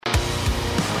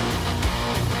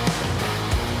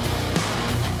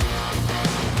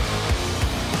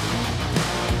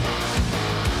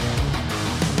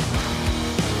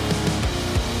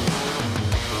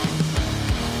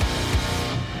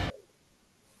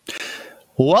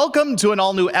Welcome to an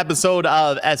all-new episode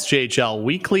of SJHL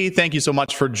Weekly. Thank you so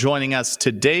much for joining us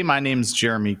today. My name's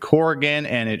Jeremy Corrigan,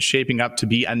 and it's shaping up to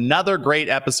be another great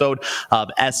episode of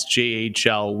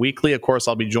SJHL Weekly. Of course,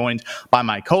 I'll be joined by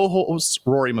my co-hosts,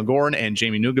 Rory McGorn and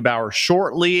Jamie Neugebauer,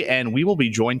 shortly, and we will be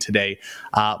joined today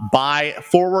by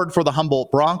forward for the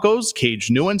Humboldt Broncos, Cage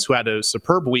Newens, who had a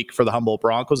superb week for the Humboldt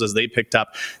Broncos as they picked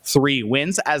up 3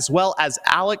 wins, as well as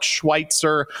Alex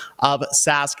Schweitzer of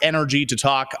Sask Energy to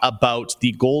talk about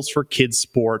the Goals for Kids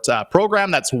Sport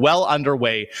program that's well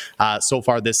underway so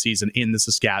far this season in the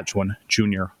Saskatchewan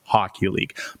Junior Hockey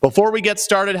League. Before we get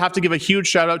started, I have to give a huge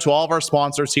shout out to all of our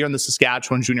sponsors here in the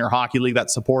Saskatchewan Junior Hockey League that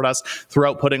support us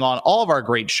throughout putting on all of our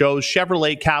great shows: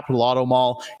 Chevrolet, Capital Auto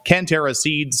Mall, Cantera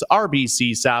Seeds,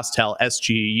 RBC, SaskTel,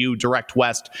 SGEU, Direct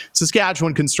West,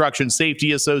 Saskatchewan Construction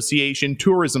Safety Association,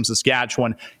 Tourism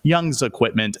Saskatchewan, Young's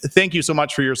Equipment. Thank you so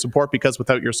much for your support, because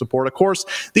without your support, of course,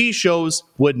 these shows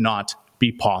would not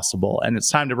be possible. And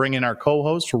it's time to bring in our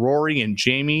co-hosts, Rory and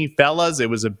Jamie. Fellas, it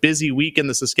was a busy week in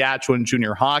the Saskatchewan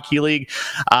Junior Hockey League.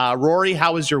 Rory,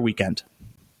 how was your weekend?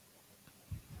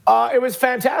 It was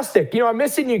fantastic. I'm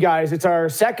missing you guys. It's our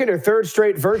second or third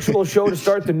straight virtual show to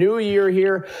start the new year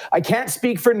here. I can't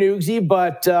speak for Nugsy,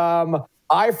 but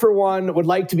I, for one, would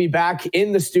like to be back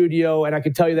in the studio, and I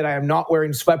can tell you that I am not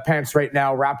wearing sweatpants right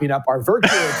now, wrapping up our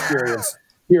virtual experience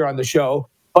here on the show.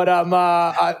 But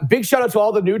big shout out to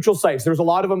all the neutral sites. There's a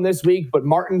lot of them this week, but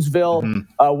Martinsville,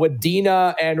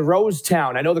 Wadena, and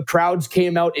Rosetown. I know the crowds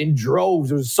came out in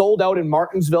droves. It was sold out in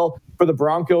Martinsville for the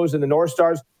Broncos and the North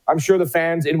Stars. I'm sure the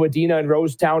fans in Wadena and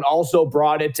Rosetown also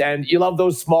brought it, and you love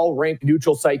those small rink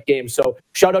neutral site games. So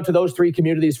shout out to those 3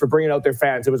 communities for bringing out their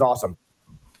fans. It was awesome.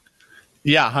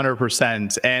 Yeah,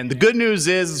 100%. And the good news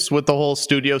is, with the whole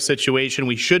studio situation,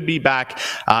 we should be back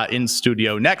in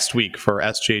studio next week for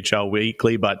SJHL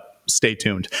Weekly, but stay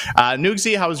tuned.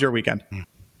 Nugsy, how was your weekend?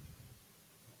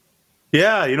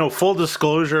 Yeah, full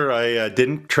disclosure, I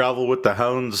didn't travel with the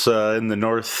Hounds in the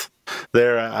north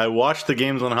there. I watched the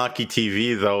games on Hockey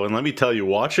TV, though, and let me tell you,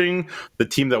 watching the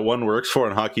team that one works for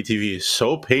on Hockey TV is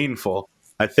so painful.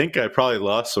 I think I probably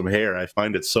lost some hair. I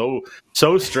find it so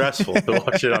stressful to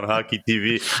watch it on Hockey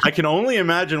TV. I can only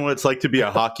imagine what it's like to be a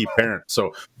hockey parent.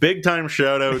 So big time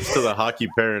shout outs to the hockey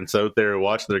parents out there who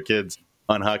watch their kids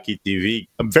on Hockey TV.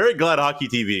 I'm very glad Hockey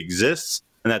TV exists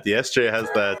and that the SJ has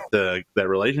that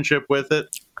relationship with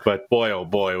it. But boy, oh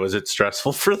boy, was it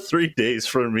stressful for 3 days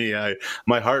for me.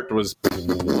 My heart was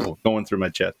going through my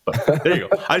chest. But there you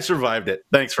go. I survived it.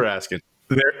 Thanks for asking.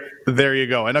 There you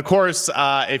go. And of course,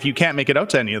 if you can't make it out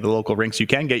to any of the local rinks, you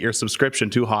can get your subscription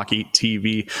to Hockey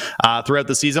TV throughout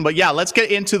the season. But yeah, let's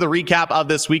get into the recap of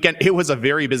this weekend. It was a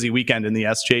very busy weekend in the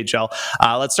SJHL.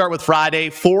 Let's start with Friday.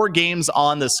 4 games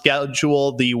on the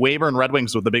schedule. The Weyburn Red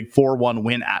Wings with a big 4-1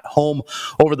 win at home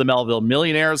over the Melville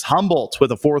Millionaires. Humboldt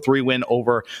with a 4-3 win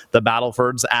over the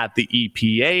Battlefords at the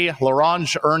EPA.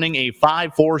 Larange earning a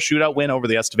 5-4 shootout win over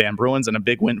the Estevan Bruins, and a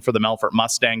big win for the Melfort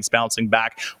Mustangs, bouncing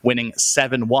back, winning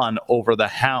 7-1 over the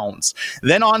Hounds.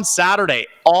 Then on Saturday,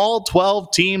 all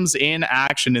 12 teams in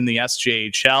action in the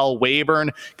SJHL.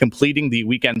 Weyburn completing the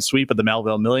weekend sweep of the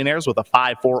Melville Millionaires with a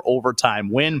 5-4 overtime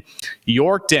win.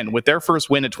 Yorkton with their first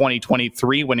win of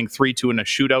 2023, winning 3-2 in a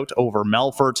shootout over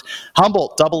Melfort.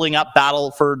 Humboldt doubling up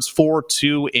Battleford's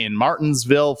 4-2 in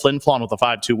Martinsville. Flin Flon with a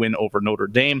 5-2 win over Notre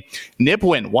Dame.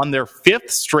 Nipawin won their 5th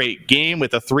straight game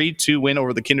with a 3-2 win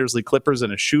over the Kindersley Clippers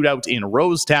in a shootout in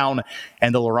Rosetown.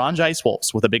 And the Larange Ice Wolves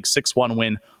with a big 6-1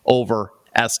 win over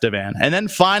Estevan. And then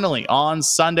finally, on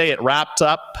Sunday, it wrapped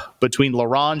up between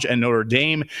Larange and Notre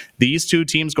Dame. These 2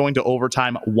 teams going to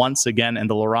overtime once again, and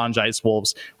the Larange Ice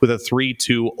Wolves with a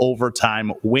 3-2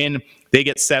 overtime win. They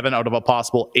get 7 out of a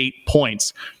possible 8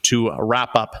 points to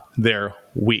wrap up their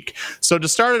week. So to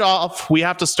start it off, we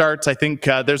have to start, I think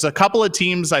there's a couple of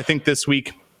teams, I think, this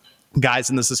week, guys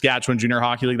in the Saskatchewan Junior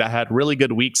Hockey League that had really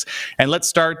good weeks. And let's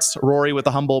start, Rory, with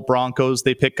the Humboldt Broncos.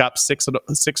 They pick up 6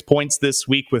 points this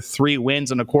week with 3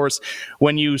 wins. And of course,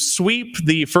 when you sweep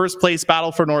the first place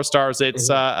battle for North Stars, it's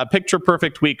a picture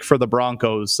perfect week for the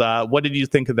Broncos. What did you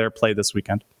think of their play this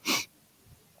weekend?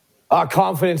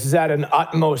 Confidence is at an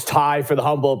utmost high for the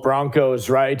Humboldt Broncos,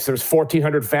 right? So there's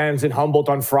 1,400 fans in Humboldt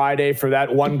on Friday for that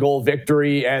 1-goal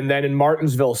victory. And then in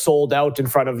Martinsville, sold out in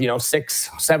front of,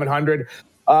 600-700.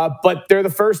 But they're the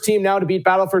first team now to beat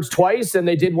Battlefords twice, and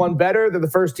they did one better. They're the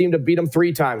first team to beat them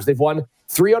 3 times. They've won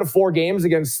 3 out of 4 games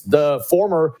against the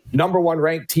former number 1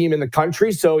 ranked team in the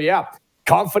country. So, yeah,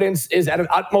 confidence is at an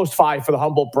utmost 5 for the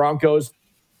Humboldt Broncos.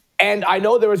 And I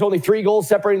know there was only 3 goals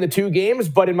separating the 2 games,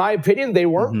 but in my opinion, they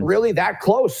weren't really that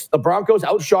close. The Broncos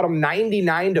outshot them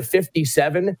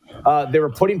 99-57. They were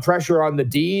putting pressure on the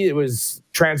D. It was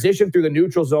transition through the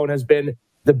neutral zone has been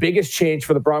the biggest change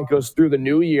for the Broncos through the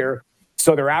new year.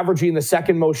 So they're averaging the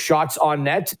second most shots on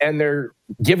net, and they're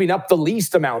giving up the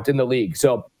least amount in the league.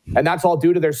 So, and that's all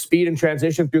due to their speed and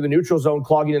transition through the neutral zone,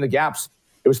 clogging in the gaps.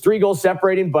 It was 3 goals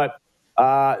separating, but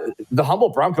the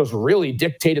Humboldt Broncos really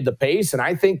dictated the pace, and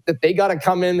I think that they got to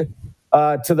come in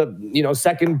to the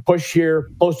second push here,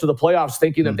 close to the playoffs,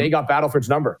 thinking that they got Battleford's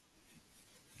number.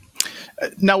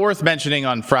 Now, worth mentioning,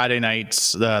 on Friday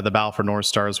nights, the Battleford North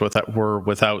Stars were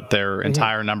without their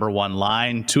entire number 1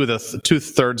 line.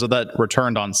 Two-thirds of that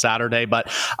returned on Saturday.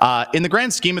 But in the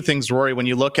grand scheme of things, Rory, when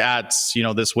you look at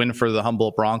this win for the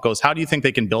Humboldt Broncos, how do you think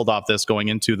they can build off this going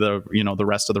into the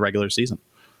rest of the regular season?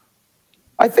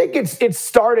 I think it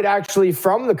started actually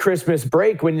from the Christmas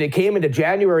break. When they came into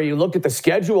January, you looked at the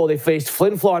schedule. They faced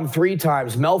Flin Flon 3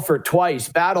 times, Melfort twice,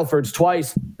 Battleford's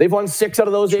twice. They've won 6 out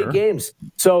of those 8 games.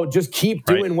 So just keep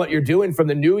doing what you're doing from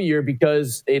the new year,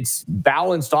 because it's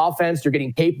balanced offense. You're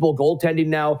getting capable goaltending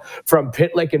now from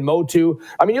Pitlick and Motu.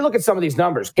 I mean, you look at some of these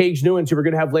numbers. Cage Newens, who we're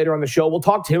going to have later on the show, we'll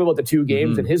talk to him about the 2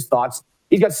 games and his thoughts.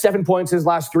 He's got 7 points in his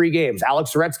last 3 games.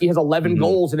 Alex Soretsky has 11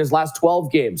 goals in his last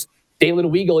 12 games.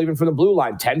 Dalen Weagle, even from the blue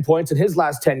line, 10 points in his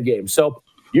last 10 games. So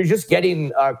you're just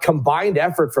getting a combined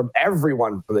effort from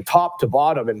everyone from the top to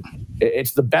bottom. And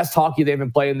it's the best hockey they've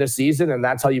been playing this season, and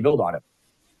that's how you build on it.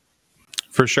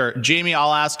 For sure. Jamie,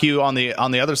 I'll ask you on the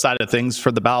other side of things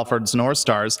for the Battleford's North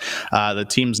Stars. The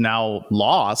team's now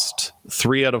lost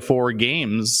 3 out of 4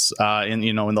 games in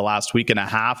the last week and a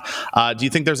half. Do you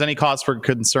think there's any cause for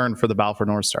concern for the Battleford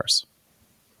North Stars?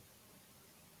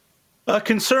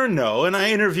 Concern, no. And I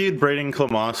interviewed Braden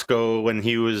Klamosko when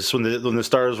the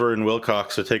Stars were in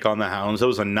Wilcox to take on the Hounds. It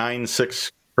was a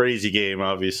 9-6 crazy game.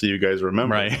 Obviously, you guys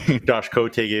remember. Right. Josh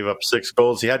Cote gave up 6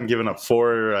 goals. He hadn't given up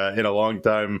 4 in a long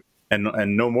time, and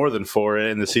no more than 4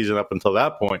 in the season up until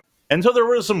that point. And so there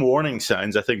were some warning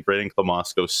signs. I think Braden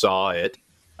Klamosko saw it.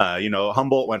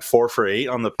 Humboldt went 4 for 8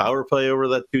 on the power play over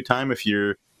that 2 time. If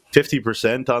you're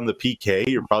 50% on the PK,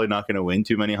 you're probably not going to win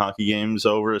too many hockey games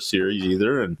over a series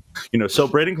either. And, so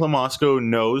Braden Klamosko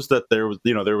knows that there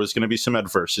was going to be some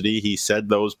adversity. He said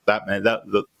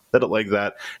that like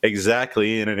that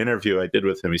exactly in an interview I did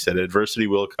with him. He said adversity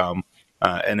will come.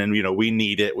 And then, we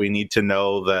need it. We need to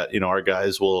know that, our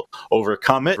guys will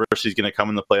overcome it. Adversity's going to come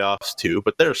in the playoffs too,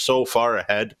 but they're so far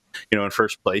ahead, in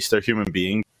first place. They're human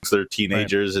beings. They're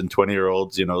teenagers and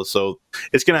 20-year-olds, so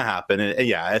it's going to happen. And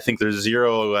yeah, I think there's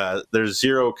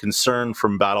zero concern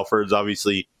from Battleford's.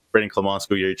 Obviously, Braden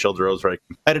Klamosko, Yuri Childeros, very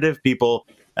competitive people.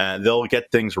 They'll get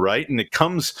things right, and it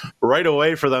comes right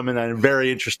away for them in a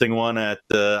very interesting one up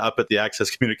at the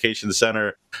Access Communications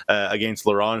Center against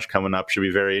L'Orange coming up. Should be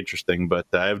very interesting, but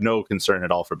I have no concern at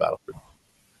all for Battleford.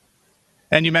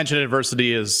 And you mentioned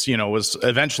adversity was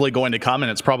eventually going to come, and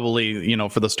it's probably,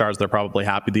 for the Stars, they're probably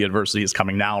happy the adversity is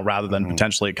coming now rather than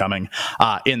potentially coming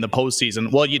in the postseason.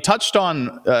 Well, you touched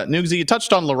on Nugsy, you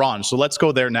touched on L'Orange, so let's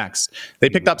go there next. They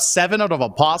picked up 7 out of a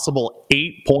possible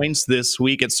 8 points this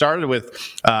week. It started with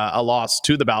a loss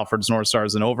to the Battleford's North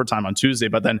Stars in overtime on Tuesday,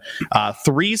 but then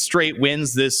 3 straight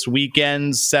wins this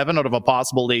weekend, 7 out of a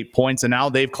possible 8 points, and now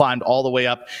they've climbed all the way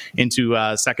up into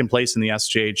second place in the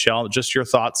SJHL. Just your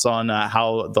thoughts on how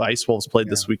the Ice Wolves played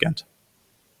this weekend?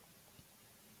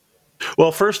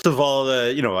 Well, first of all,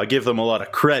 I give them a lot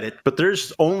of credit, but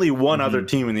there's only one other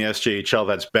team in the SJHL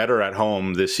that's better at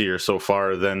home this year so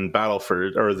far than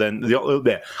Battleford, or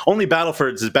only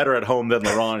Battleford's is better at home than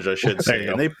L'Orange, I should say.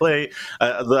 And they play,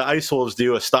 the Ice Wolves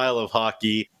do a style of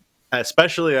hockey,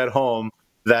 especially at home,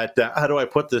 that, how do I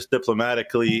put this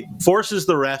diplomatically, forces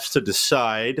the refs to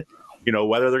decide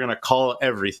whether they're going to call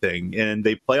everything. And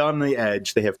they play on the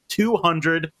edge. They have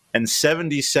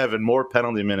 277 more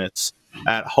penalty minutes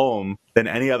at home than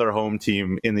any other home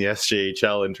team in the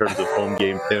SJHL in terms of home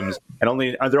game PIMs. And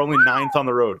they're only 9th on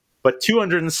the road. But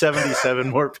 277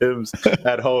 more PIMs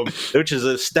at home, which is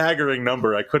a staggering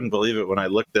number. I couldn't believe it when I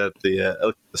looked at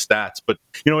the stats. But,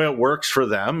 it works for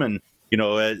them. And,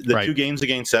 the 2 games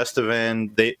against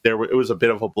Estevan, it was a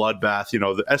bit of a bloodbath.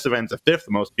 The Estevan's the 5th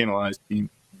most penalized team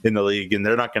in the league, and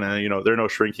they're not going to, they're no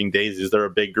shrinking daisies. They're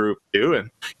a big group too, and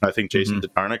I think Jason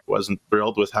Tatarnik wasn't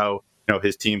thrilled with how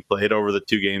his team played over the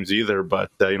 2 games either.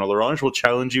 But L'Orange will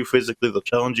challenge you physically, they'll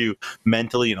challenge you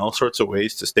mentally in all sorts of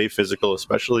ways to stay physical,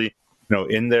 especially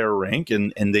in their rink,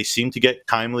 and they seem to get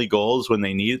timely goals when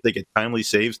they need it. They get timely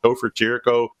saves. Topher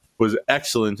Chirico was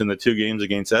excellent in the 2 games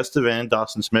against Estevan.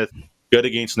 Dawson Smith good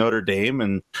against Notre Dame,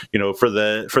 and for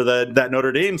that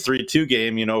Notre Dame 3-2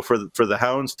 game, for the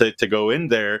Hounds to go in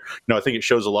there, I think it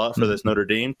shows a lot for this Notre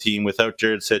Dame team without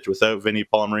Jared Sitch, without Vinny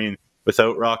Palmerine,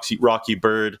 without Rocky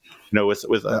Bird,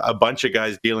 with a bunch of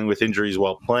guys dealing with injuries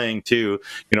while playing too,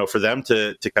 for them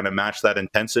to kind of match that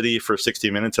intensity for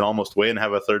 60 minutes and almost win and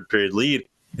have a third period lead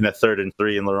in a 3rd and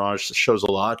 3 in La Ronge shows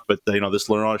a lot. But this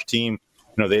La Ronge team,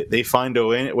 they find a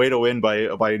way to win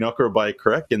by Nook or by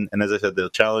Correct, and as I said, they'll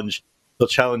challenge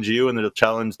you, and they'll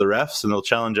challenge the refs, and they'll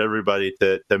challenge everybody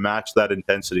to match that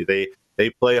intensity. They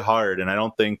play hard, and I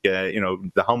don't think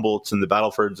the Humboldts and the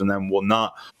Battlefords and them will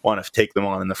not want to take them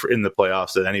on in the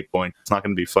playoffs at any point. It's not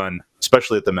going to be fun,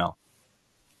 especially at the Mel.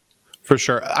 For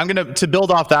sure. I'm going to build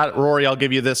off that, Rory. I'll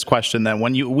give you this question then.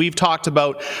 We've talked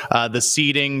about the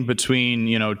seeding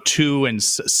between 2 and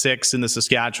 6 in the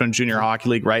Saskatchewan Junior Hockey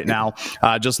League right now.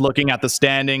 Just looking at the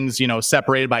standings,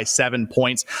 separated by 7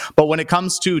 points. But when it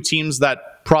comes to teams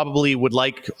that probably would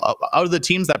out of the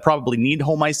teams that probably need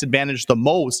home ice advantage the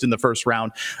most in the first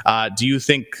round, do you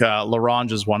think La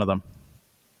Ronge is one of them?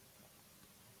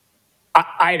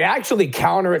 I'd actually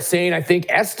counter it saying I think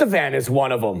Estevan is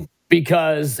one of them,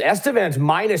 because Estevan's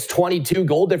minus 22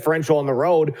 goal differential on the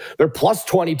road. They're plus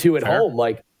 22 at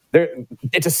home.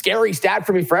 It's a scary stat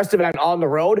for me for Estevan on the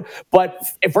road. But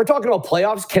if we're talking about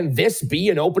playoffs, can this be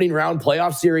an opening round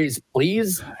playoff series,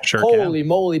 please? Sure. Holy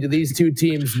moly, do these two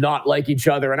teams not like each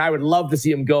other? And I would love to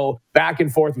see them go back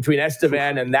and forth between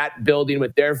Estevan and that building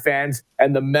with their fans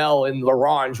and the Mel in La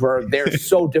Ronge, where they're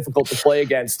so difficult to play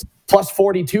against. Plus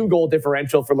 42 goal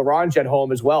differential for La Ronge at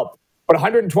home as well. But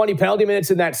 120 penalty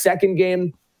minutes in that second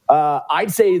game.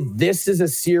 I'd say this is a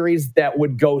series that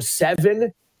would go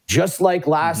 7, just like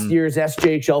last year's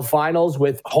SJHL finals,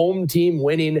 with home team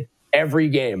winning every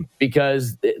game,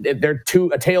 because they're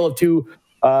a tale of two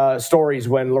stories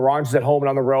when La Ronge is at home and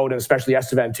on the road, and especially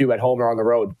Estevan too at home or on the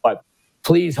road. But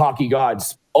please, hockey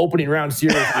gods, opening round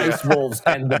series, Ice Wolves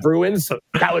and the Bruins,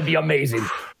 that would be amazing.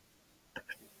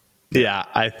 Yeah,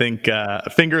 I think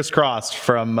fingers crossed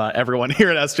from everyone here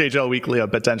at SJHL Weekly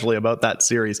potentially about that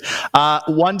series.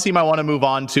 One team I want to move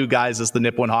on to, guys, is the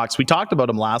Nipawin Hawks. We talked about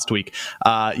them last week.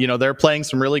 They're playing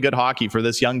some really good hockey for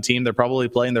this young team. They're probably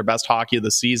playing their best hockey of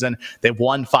the season. They've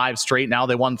won 5 straight now.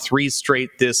 They won 3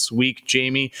 straight this week,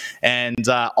 Jamie. And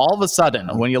all of a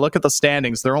sudden, when you look at the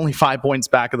standings, they're only 5 points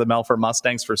back of the Melfort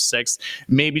Mustangs for 6th.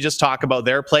 Maybe just talk about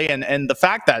their play and the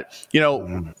fact that,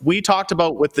 we talked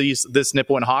about with this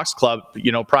Nipawin Hawks club,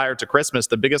 prior to Christmas,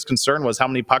 the biggest concern was how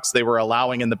many pucks they were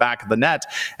allowing in the back of the net.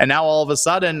 And now all of a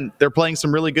sudden they're playing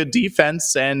some really good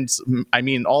defense. And I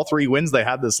mean, all 3 wins they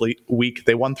had this week,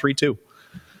 they won 3-2.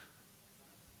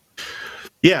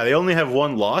 Yeah, they only have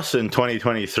 1 loss in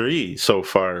 2023 so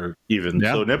far, even.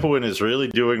 Yeah. So Nipawin is really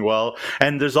doing well.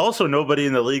 And there's also nobody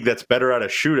in the league that's better at a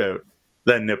shootout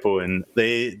than Nipawin.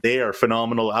 They are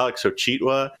phenomenal. Alex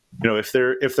Ochitwa,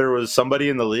 if there was somebody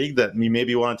in the league that you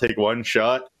maybe want to take one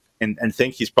shot and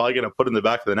think he's probably going to put in the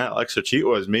back of the net, Alex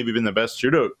Ochitwa has maybe been the best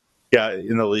shootout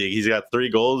in the league. He's got 3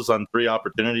 goals on 3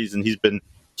 opportunities, and he's been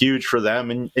huge for them.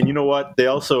 And you know what? They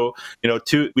also,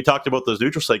 we talked about those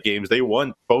neutral site games. They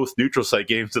won both neutral site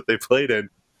games that they played in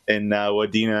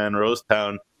Wadena and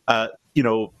Rosetown.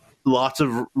 Lots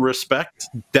of respect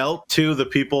dealt to the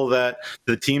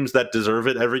teams that deserve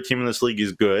it. Every team in this league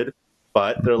is good,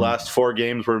 but their last 4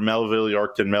 games were Melville,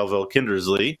 Yorkton, Melville,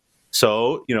 Kindersley.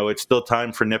 So, it's still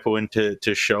time for Nipawin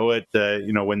to show it,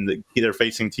 when they're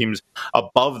facing teams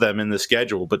above them in the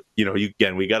schedule. But, we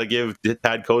got to give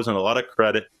Tad Kozun a lot of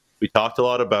credit. We talked a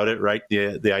lot about it, right?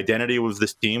 The identity of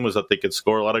this team was that they could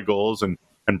score a lot of goals. And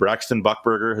Braxton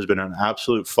Buckberger has been an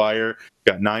absolute fire.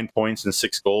 Got 9 points and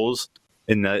 6 goals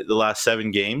in the last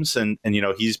 7 games. And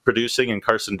he's producing, and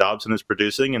Carson Dobson is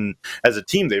producing. And as a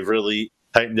team, they've really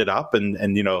tightened it up, and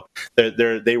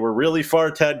they were really far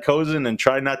Tad Kozun and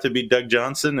tried not to be Doug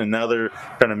Johnson, and now they're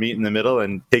trying to meet in the middle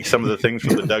and take some of the things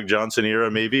from the Doug Johnson era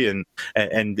maybe and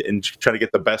try to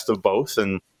get the best of both.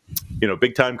 And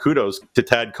big time kudos to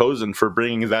Tad Kozun for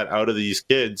bringing that out of these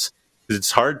kids.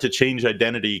 It's hard to change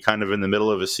identity kind of in the middle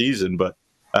of a season, but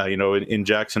in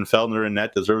Jackson Feldner and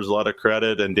net deserves a lot of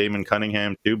credit, and Damon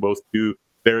Cunningham too, both 2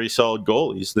 very solid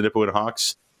goalies. The Nipawin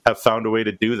Hawks have found a way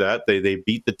to do that. They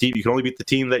beat the team. You can only beat the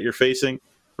team that you're facing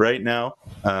right now.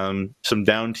 Some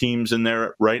down teams in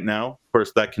there right now. Of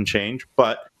course, that can change.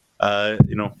 But,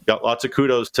 got lots of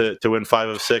kudos to win 5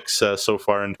 of 6 so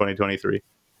far in 2023.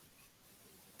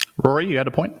 Rory, you had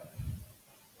a point?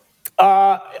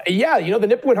 Yeah, the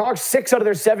Nipawin Hawks, 6 out of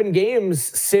their 7 games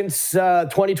since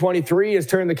 2023 has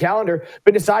turned the calendar,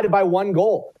 been decided by 1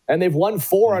 goal. And they've won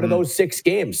 4 out of those 6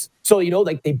 games. So,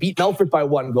 they beat Melfort by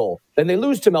 1 goal. Then they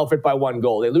lose to Melfort by 1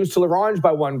 goal. They lose to LaRange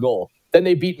by 1 goal. Then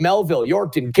they beat Melville,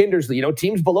 Yorkton, Kindersley,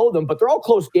 teams below them, but they're all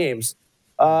close games.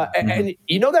 And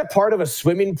that part of a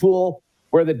swimming pool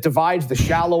where that divides the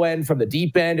shallow end from the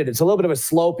deep end, and it's a little bit of a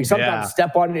slope. You sometimes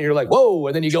step on it and you're like, whoa,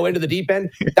 and then you go into the deep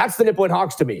end. That's the Nipawin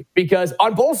Hawks to me, because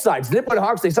on both sides, the Nipawin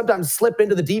Hawks, they sometimes slip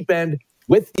into the deep end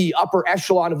with the upper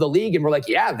echelon of the league, and we're like,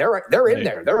 yeah, they're in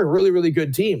there. They're a really, really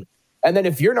good team. And then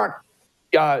if you're not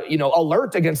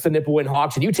alert against the Nipawin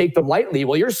Hawks and you take them lightly,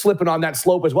 well, you're slipping on that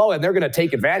slope as well, and they're going to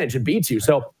take advantage and beat you.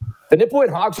 So the Nipawin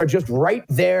Hawks are just right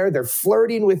there. They're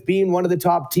flirting with being one of the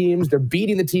top teams. They're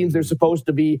beating the teams they're supposed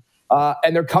to be.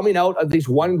 And they're coming out of these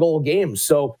 1-goal games.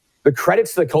 So the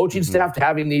credits to the coaching staff to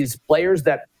having these players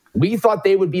that we thought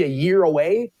they would be a year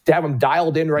away, to have them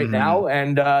dialed in right now.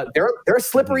 And they're a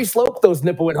slippery slope, those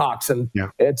Nipawin Hawks. And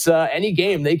it's any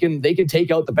game they can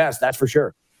take out the best. That's for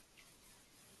sure.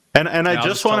 And I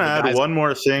just want to add one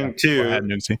more thing too. Go ahead,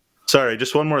 Nugsy. Sorry,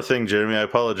 just one more thing, Jeremy. I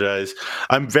apologize.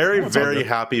 I'm very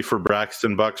happy for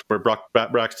Braxton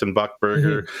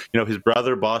Buchberger. His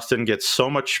brother Boston gets so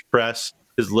much press.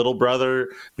 His little brother,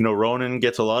 Ronan,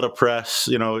 gets a lot of press.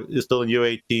 Is still in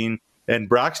U18. And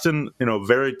Braxton,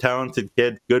 very talented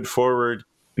kid, good forward.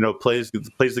 Plays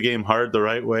the game hard the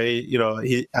right way.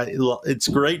 It's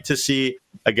great to see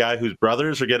a guy whose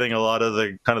brothers are getting a lot of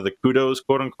the kind of the kudos,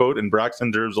 quote unquote, and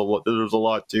Braxton deserves a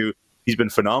lot too. He's been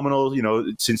phenomenal,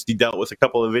 since he dealt with a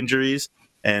couple of injuries.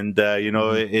 And,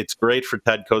 it's great for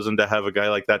Tad Kozun to have a guy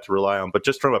like that to rely on. But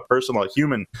just from a personal,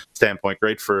 human standpoint,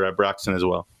 great for Braxton as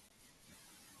well.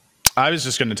 I was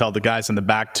just going to tell the guys in the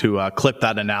back to clip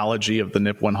that analogy of the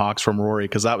Nipawin Hawks from Rory,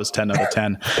 because that was 10 out of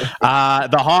 10.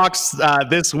 The Hawks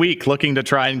this week looking to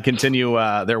try and continue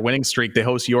their winning streak. They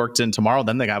host Yorkton tomorrow.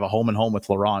 Then they have a home with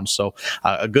LaRange. So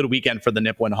a good weekend for the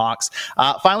Nipawin Hawks.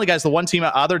 Finally, guys,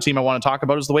 the other team I want to talk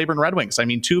about is the Weyburn Red Wings. I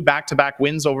mean, 2 back-to-back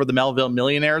wins over the Melville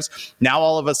Millionaires. Now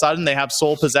all of a sudden they have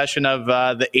sole possession of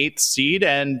the 8th seed,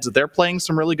 and they're playing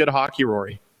some really good hockey,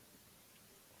 Rory.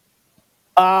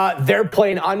 They're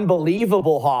playing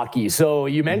unbelievable hockey. So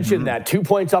you mentioned that 2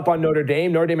 points up on Notre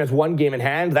Dame. Notre Dame has 1 game in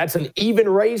hand. That's an even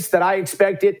race that I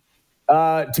expect it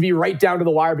to be right down to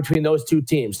the wire between those 2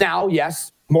 teams. Now,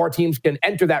 yes, more teams can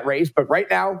enter that race, but right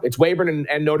now it's Weyburn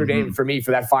and Notre Dame for me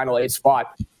for that final 8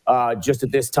 spot just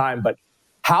at this time. But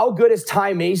how good has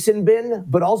Ty Mason been?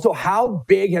 But also, how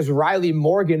big has Riley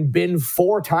Morgan been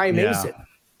for Ty Mason?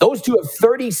 Those 2 have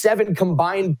 37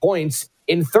 combined points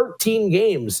in 13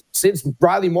 games since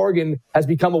Riley Morgan has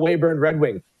become a Weyburn Red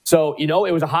Wing. So,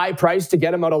 it was a high price to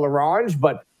get him out of LaRange,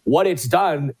 but what it's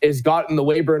done is gotten the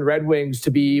Weyburn Red Wings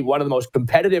to be one of the most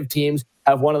competitive teams,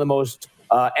 have one of the most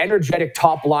energetic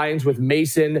top lines with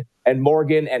Mason and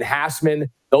Morgan and Hassman.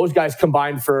 Those guys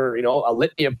combined for, a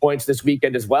litany of points this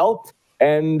weekend as well.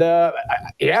 And they're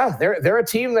a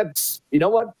team that's,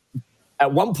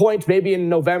 at one point, maybe in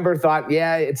November, thought,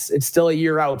 it's still a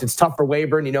year out. It's tough for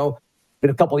Weyburn, been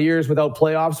a couple of years without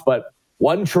playoffs, but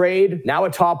 1 trade, now a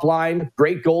top line,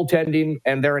 great goaltending,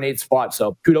 and they're in 8th spot.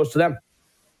 So kudos to them.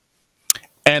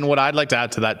 And what I'd like to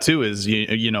add to that too is,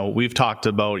 we've talked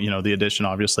about, the addition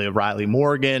obviously of Riley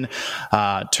Morgan,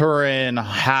 Turin,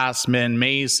 Hassman,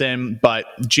 Mason, but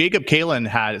Jacob Kalin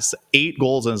has 8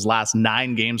 goals in his last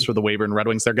 9 games for the Weyburn Red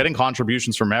Wings. They're getting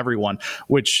contributions from everyone,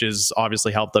 which has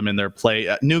obviously helped them in their play.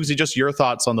 Nugsy, just your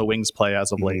thoughts on the Wings play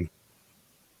as of late.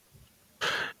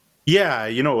 Yeah,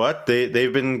 you know what?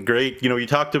 They've been great. You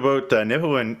talked about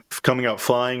Nipawin coming out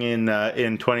flying in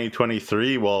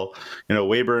 2023. Well,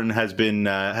 Weyburn has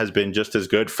been just as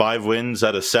good. 5 wins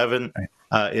out of 7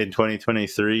 in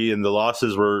 2023, and the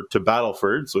losses were to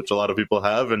Battlefords, which a lot of people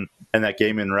have, and that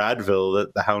game in Radville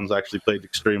that the Hounds actually played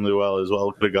extremely well as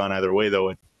well. Could have gone either way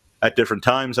though at different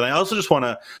times. And I also just want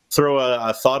to throw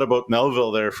a thought about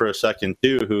Melville there for a second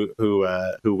too, who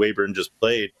Weyburn just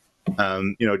played.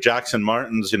 Jackson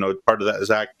Martins, part of that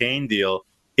Zach Kane deal.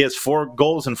 He has 4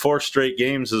 goals in 4 straight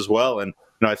games as well. And,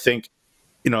 I think,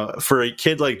 for a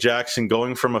kid like Jackson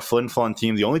going from a Flin Flon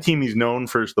team, the only team he's known,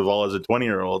 first of all, as a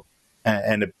 20-year-old,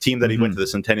 and a team that he went to the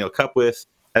Centennial Cup with,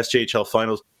 SJHL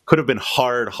finals, could have been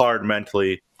hard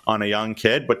mentally on a young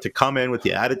kid. But to come in with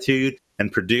the attitude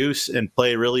and produce and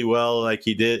play really well like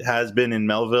he has been in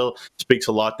Melville speaks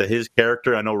a lot to his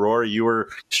character. I know, Rory, you were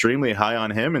extremely high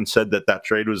on him and said that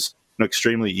trade was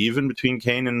extremely even between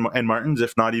Kane and Martins,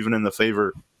 if not even in the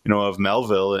favor of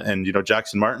Melville. And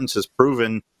Jackson Martins has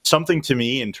proven something to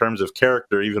me in terms of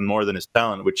character even more than his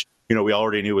talent, which we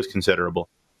already knew was considerable.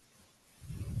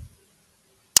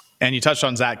 And you touched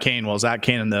on Zach Kane. Well, Zach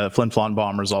Kane and the Flin Flon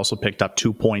Bombers also picked up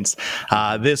 2 points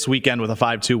this weekend with a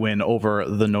 5-2 win over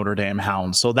the Notre Dame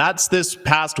Hounds. So that's this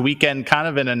past weekend, kind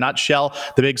of in a nutshell.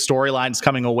 The big storylines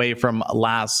coming away from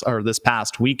this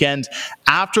past weekend.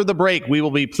 After the break, we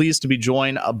will be pleased to be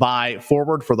joined by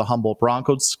forward for the Humboldt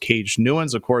Broncos, Cage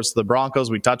Newens. Of course, the Broncos,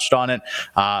 we touched on it.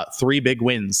 3 big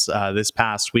wins this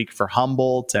past week for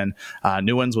Humboldt, and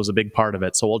Newens was a big part of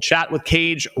it. So we'll chat with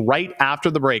Cage right after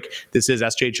the break. This is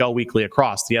SJHL Weekly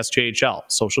across the SJHL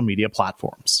social media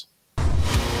platforms.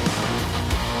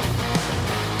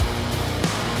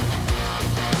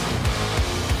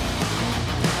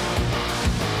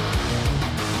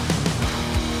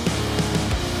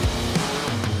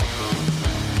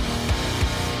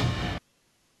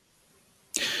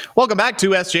 Welcome back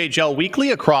to SJHL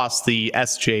Weekly across the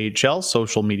SJHL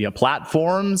social media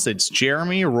platforms. It's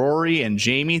Jeremy, Rory, and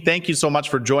Jamie. Thank you so much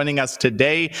for joining us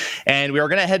today. And we are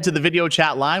going to head to the video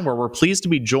chat line where we're pleased to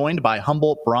be joined by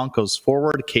Humboldt Broncos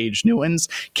forward Cage Newens.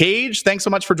 Cage, thanks so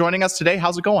much for joining us today.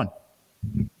 How's it going?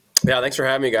 Yeah, thanks for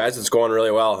having me, guys. It's going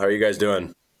really well. How are you guys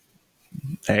doing?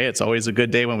 Hey, it's always a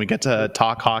good day when we get to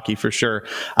talk hockey for sure.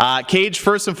 Cage,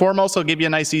 first and foremost, I'll give you a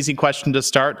nice, easy question to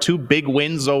start. 2 big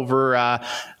wins over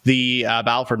the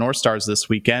Battleford North Stars this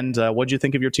weekend. What did you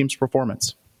think of your team's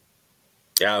performance?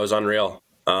 Yeah, it was unreal.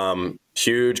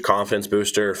 Huge confidence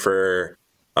booster for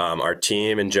our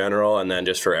team in general, and then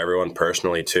just for everyone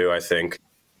personally too. I think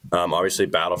obviously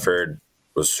Battleford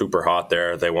was super hot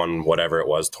there. They won whatever it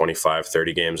was, 25,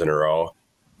 30 games in a row.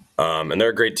 And they're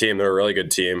a great team. They're a really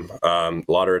good team. A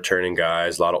lot of returning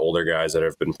guys, a lot of older guys that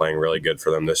have been playing really good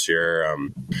for them this year.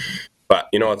 But,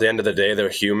 at the end of the day, they're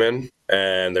human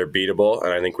and they're beatable.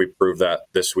 And I think we proved that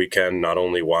this weekend, not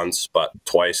only once, but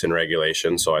twice in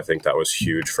regulation. So I think that was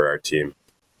huge for our team.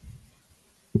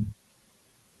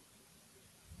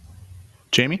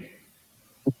 Jamie?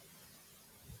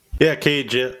 Yeah,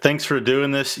 Cage, thanks for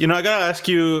doing this. I got to ask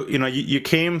you, you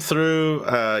came through,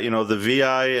 the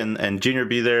VI and Junior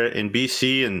B there in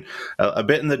BC and a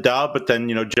bit in the Dow, but then,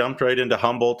 jumped right into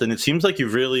Humboldt. And it seems like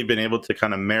you've really been able to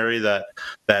kind of marry that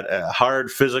hard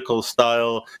physical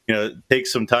style, take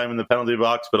some time in the penalty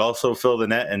box, but also fill the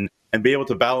net and be able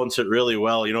to balance it really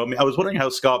well. I was wondering how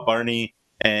Scott Barney,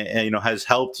 has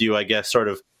helped you, I guess, sort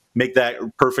of make that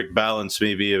perfect balance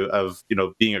maybe of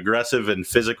being aggressive and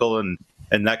physical and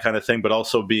that kind of thing, but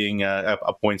also being a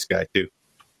points guy too.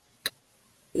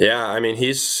 Yeah, I mean,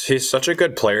 he's such a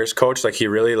good players coach. Like, he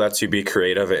really lets you be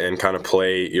creative and kind of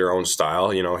play your own style.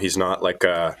 He's not like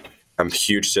a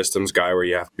huge systems guy where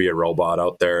you have to be a robot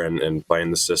out there and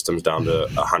playing the systems down to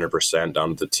 100%,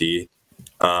 down to the T.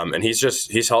 And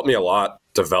he's helped me a lot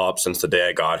develop since the day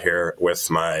I got here with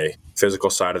my physical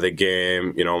side of the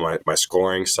game, my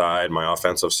scoring side, my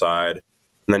offensive side.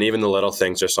 And then even the little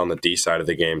things just on the D side of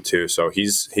the game too. So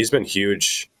he's been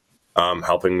huge,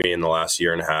 helping me in the last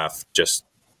year and a half, just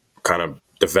kind of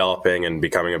developing and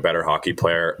becoming a better hockey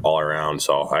player all around.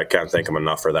 So I can't thank him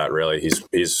enough for that. Really,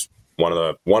 he's one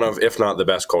of if not the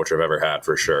best coach I've ever had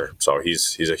for sure. So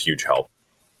he's a huge help.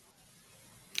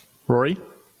 Rory?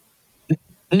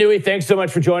 Newey, thanks so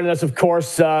much for joining us. Of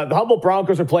course, the Humboldt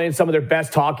Broncos are playing some of their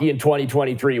best hockey in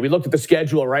 2023. We looked at the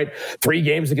schedule, right? 3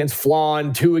 games against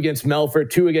Flon, 2 against Melfort,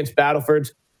 2 against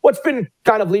Battlefords. What's been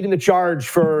kind of leading the charge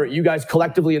for you guys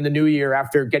collectively in the new year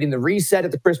after getting the reset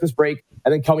at the Christmas break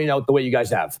and then coming out the way you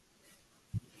guys have?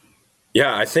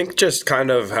 Yeah, I think just kind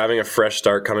of having a fresh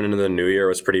start coming into the new year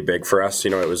was pretty big for us.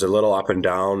 It was a little up and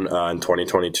down in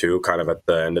 2022, kind of at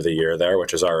the end of the year there,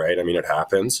 which is all right. I mean, it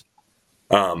happens.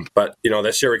 But,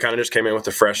 this year we kind of just came in with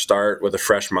a fresh start, with a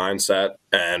fresh mindset,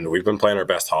 and we've been playing our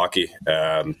best hockey.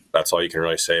 That's all you can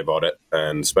really say about it.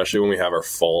 And especially when we have our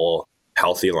full,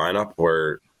 healthy lineup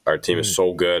where our team is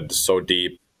so good, so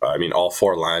deep. I mean, all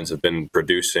 4 lines have been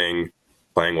producing,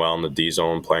 playing well in the D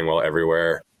zone, playing well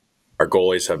everywhere. Our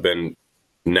goalies have been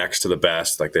next to the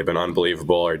best. Like, they've been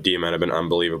unbelievable. Our D-men have been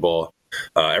unbelievable.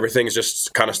 Everything's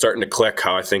just kind of starting to click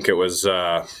how I think it was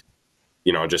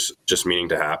just meaning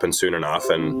to happen soon enough.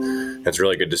 And it's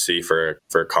really good to see for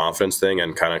a confidence thing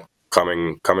and kind of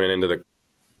coming into the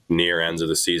near ends of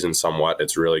the season somewhat.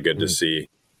 It's really good to see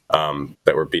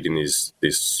that we're beating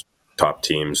these top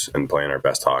teams and playing our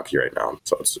best hockey right now.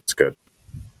 So it's good.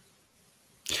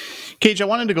 Cage, I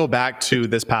wanted to go back to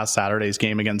this past Saturday's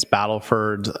game against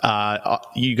Battleford.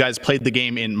 You guys played the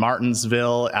game in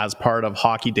Martinsville as part of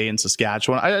Hockey Day in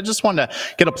Saskatchewan. I just wanted to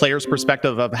get a player's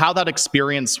perspective of how that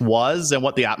experience was and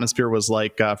what the atmosphere was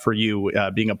like for you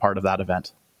being a part of that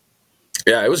event.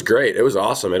 Yeah, it was great. It was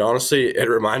awesome. It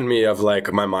reminded me of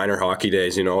like my minor hockey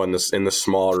days, in the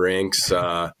small rinks.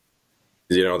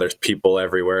 There's people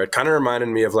everywhere. It kind of reminded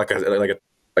me of like a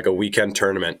like a weekend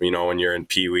tournament, you know, when you're in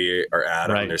Pee Wee or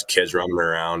Adam, Right. there's kids running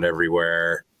around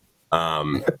everywhere.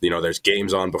 You know, there's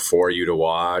games on before you to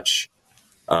watch.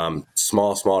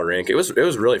 Small rink. It was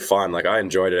really fun. Like I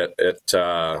enjoyed it.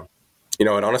 You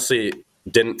know, it honestly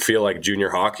didn't feel like junior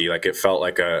hockey. Like it felt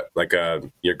like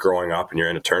you're growing up and you're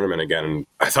in a tournament again. And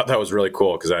I thought that was really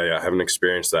cool because I haven't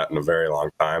experienced that in a very long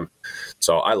time.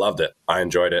 So I loved it. I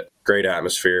enjoyed it. Great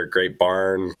atmosphere, great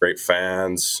barn, great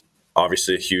fans.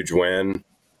 Obviously a huge win.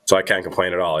 So I can't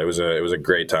complain at all. It was a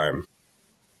great time.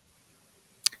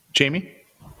 Jamie?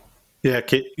 Yeah,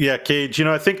 Cage. You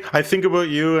know, I think about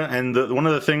you, and one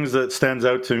of the things that stands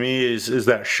out to me is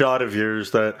that shot of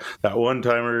yours, that one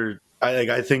timer.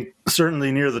 I think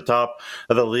certainly near the top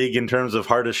of the league in terms of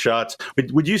hardest shots.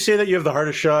 Would you say that you have the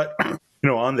hardest shot, you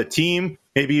know, on the team,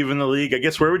 maybe even the league? I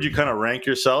guess where would you kind of rank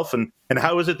yourself, and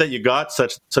how is it that you got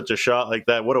such a shot like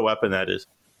that? What a weapon that is.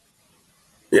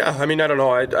 Yeah, I mean, I don't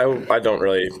know. I don't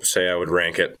really say I would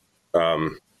rank it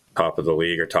top of the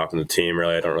league or top of the team.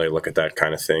 Really, I don't really look at that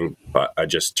kind of thing. But I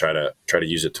just try to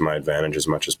use it to my advantage as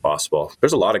much as possible.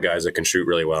 There's a lot of guys that can shoot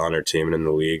really well on their team and in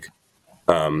the league.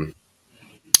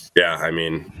 Yeah, I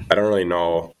mean, I don't really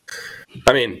know.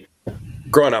 I mean,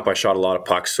 growing up, I shot a lot of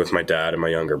pucks with my dad and my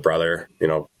younger brother. You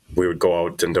know, we would go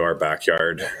out into our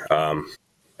backyard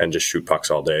and just shoot pucks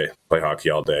all day, play hockey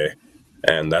all day.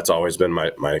 And that's always been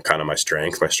my kind of my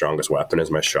strength. My strongest weapon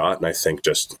is my shot. And I think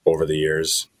just over the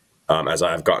years, as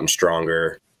I've gotten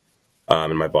stronger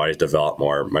and my body's developed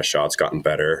more, my shot's gotten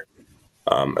better.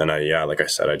 And like I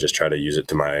said, I just try to use it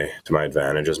to my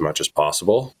advantage as much as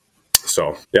possible.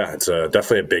 So yeah, it's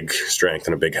definitely a big strength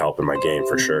and a big help in my game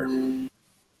for sure.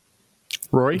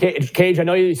 Rory? Cage, I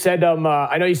know you said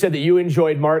that you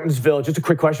enjoyed Martinsville. Just a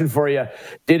quick question for you: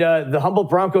 did the Humboldt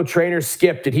Bronco trainer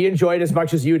Skip? Did he enjoy it as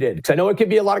much as you did? Because I know it could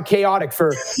be a lot of chaotic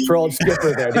for old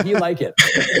Skipper there. Did he like it?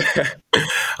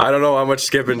 I don't know how much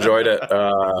Skip enjoyed it.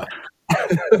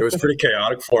 It was pretty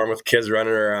chaotic for him with kids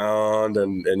running around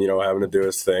and you know having to do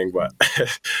his thing. But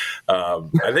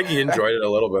I think he enjoyed it a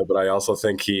little bit. But I also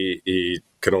think he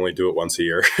could only do it once a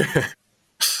year.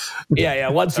 Yeah.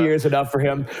 Once a year is enough for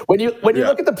him. When you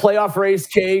look at the playoff race,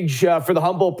 Cage, for the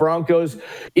Humboldt Broncos,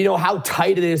 you know how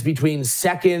tight it is between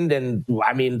second and,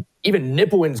 I mean, even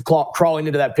Nipawin's crawling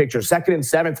into that picture, second and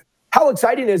seventh. How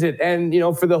exciting is it? And, you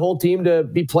know, for the whole team to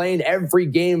be playing every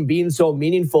game being so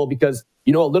meaningful because,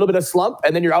 you know, a little bit of slump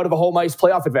and then you're out of a home ice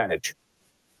playoff advantage.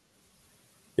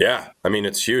 Yeah, I mean,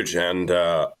 it's huge. And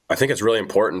I think it's really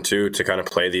important, too, to kind of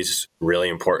play these really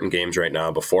important games right now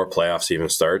before playoffs even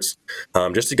starts,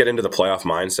 just to get into the playoff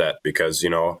mindset because, you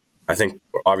know, I think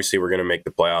obviously we're going to make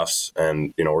the playoffs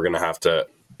and, you know, we're going to have to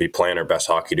be playing our best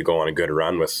hockey to go on a good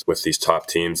run with these top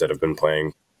teams that have been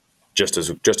playing just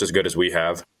as good as we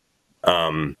have.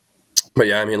 But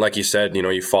yeah, I mean, like you said, you know,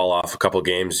 you fall off a couple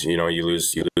games, you know, you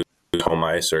lose home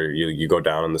ice or you go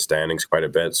down in the standings quite a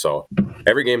bit. So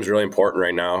every game is really important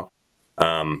right now.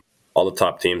 All the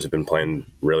top teams have been playing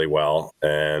really well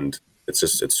and it's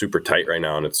super tight right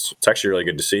now and it's actually really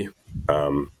good to see.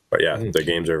 But yeah, the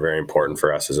games are very important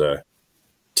for us as a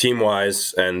team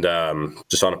wise and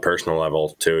just on a personal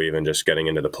level too, even just getting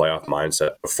into the playoff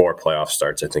mindset before playoff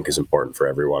starts, I think is important for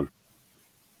everyone.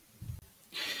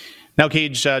 Now,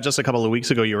 Cage, just a couple of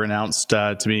weeks ago, you were announced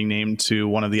to being named to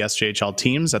one of the SJHL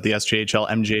teams at the SJHL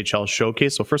MJHL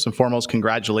Showcase. So first and foremost,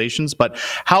 congratulations. But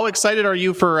how excited are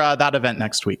you for that event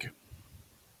next week?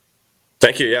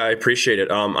 Thank you. Yeah, I appreciate it.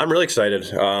 I'm really excited.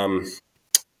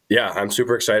 Yeah, I'm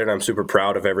super excited. I'm super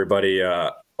proud of everybody,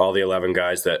 all the 11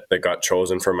 guys that got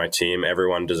chosen for my team.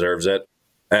 Everyone deserves it.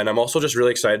 And I'm also just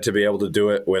really excited to be able to do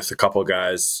it with a couple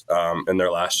guys in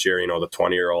their last year, you know, the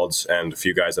 20-year-olds and a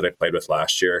few guys that I played with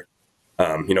last year.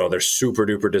 You know, they're super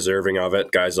duper deserving of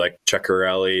it. Guys like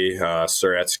Ceccarelli,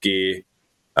 Suretsky,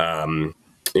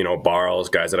 you know,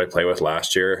 Barles, guys that I played with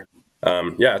last year.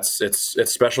 Yeah,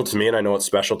 it's special to me, and I know it's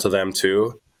special to them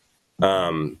too.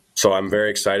 So I'm very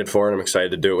excited for it. I'm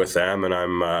excited to do it with them, and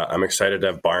I'm excited to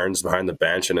have Barnes behind the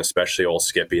bench, and especially old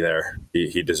Skippy there.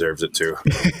 He deserves it too.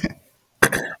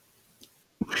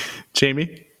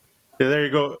 Jamie? Yeah, there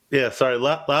you go. Yeah, sorry.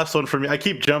 Last one for me. I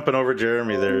keep jumping over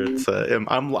Jeremy there. It's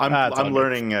I'm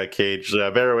learning, Cage.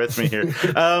 Bear with me here.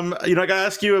 You know, I gotta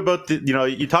ask you about you know,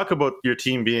 you talk about your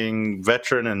team being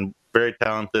veteran and very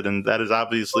talented, and that is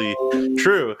obviously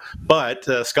true. But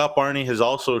Scott Barney has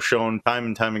also shown time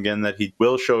and time again that he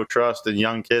will show trust in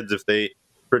young kids if they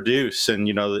produce. And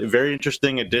you know, a very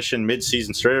interesting addition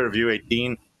mid-season, straight out of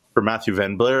U18 for Matthew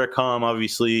Van Blaricom,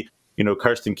 obviously. You know,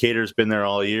 Karsten Cater's been there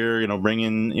all year, you know,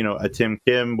 bringing, you know, a Tim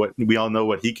Kim, what we all know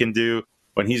what he can do.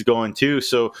 when he's going too.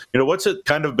 So, what's it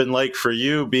kind of been like for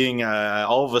you being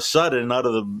all of a sudden out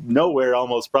of the nowhere,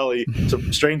 almost probably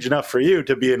strange enough for you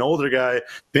to be an older guy,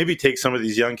 maybe take some of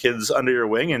these young kids under your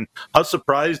wing, and how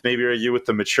surprised maybe are you with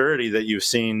the maturity that you've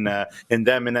seen in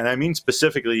them? And I mean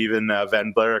specifically even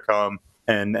Van Blaricom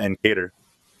and Cater.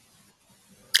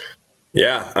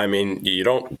 Yeah, I mean, you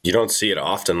don't see it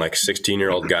often, like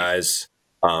 16-year-old guys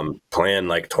playing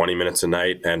like 20 minutes a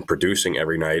night and producing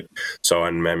every night. So,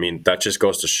 and I mean, that just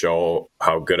goes to show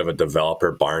how good of a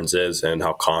developer Barnes is and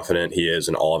how confident he is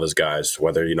in all of his guys,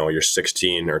 whether, you're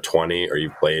 16 or 20 or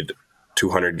you've played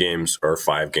 200 games or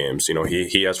 5 games.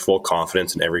 He has full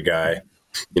confidence in every guy,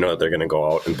 that they're going to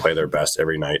go out and play their best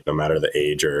every night, no matter the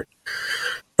age or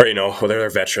whether they're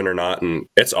veteran or not. And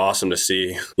it's awesome to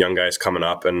see young guys coming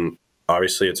up, and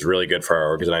obviously it's really good for our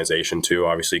organization too.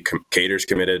 Obviously Cater's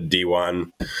committed D1.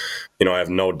 I have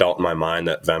no doubt in my mind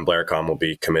that Van Blaricom will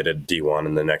be committed D1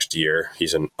 in the next year.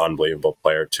 He's an unbelievable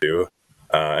player too.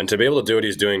 And to be able to do what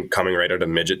he's doing coming right out of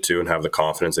midget too and have the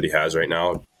confidence that he has right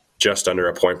now, just under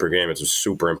a point per game, it's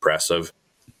super impressive.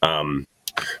 But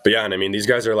yeah, and I mean, these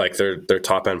guys are like, they're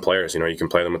top end players. You can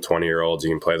play them with 20-year-olds, you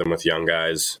can play them with young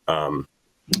guys. The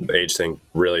age thing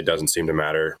really doesn't seem to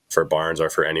matter for Barnes or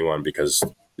for anyone because,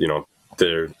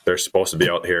 they're supposed to be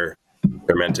out here.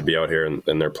 They're meant to be out here,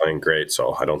 and they're playing great.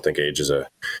 So I don't think age is a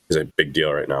big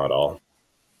deal right now at all.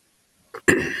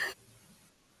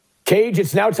 Cage,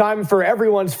 it's now time for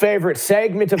everyone's favorite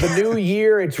segment of the new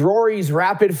year. It's Rory's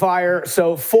Rapid Fire.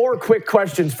 So 4 quick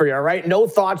questions for you, all right? No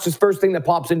thoughts, just first thing that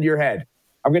pops into your head.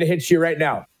 I'm going to hit you right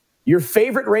now. Your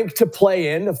favorite rink to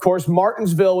play in? Of course,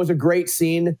 Martinsville was a great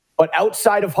scene, but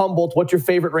outside of Humboldt, what's your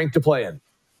favorite rink to play in?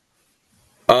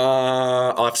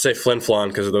 I'll have to say Flin Flon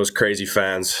because of those crazy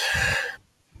fans.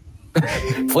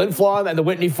 Flin Flon and the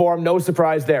Whitney Forum, no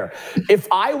surprise there. If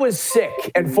I was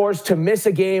sick and forced to miss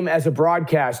a game as a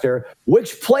broadcaster,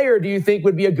 which player do you think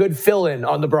would be a good fill-in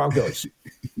on the Broncos?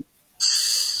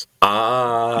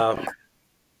 Probably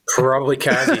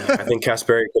Kazi. I think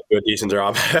Kasperi could do a decent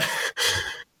job.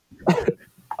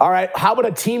 All right. How about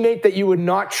a teammate that you would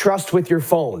not trust with your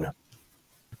phone?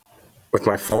 With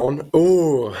my phone?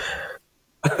 Ooh.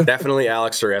 Definitely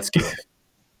Alex Soretsky.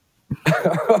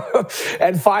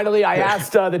 And finally, I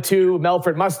asked the 2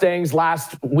 Melfort Mustangs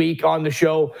last week on the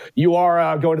show. You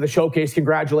are going to the showcase.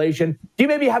 Congratulations. Do you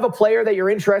maybe have a player that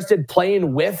you're interested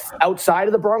playing with outside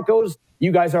of the Broncos?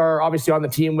 You guys are obviously on the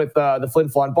team with the Flin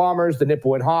Flon Bombers, the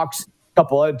Nipawin Hawks, a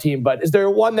couple other teams. But is there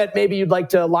one that maybe you'd like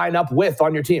to line up with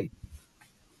on your team?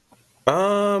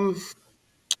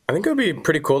 I think it would be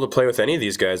pretty cool to play with any of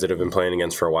these guys that have been playing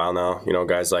against for a while now.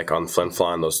 Guys like on Flin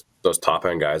Flon, those top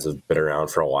end guys have been around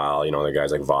for a while. The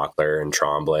guys like Vauclair and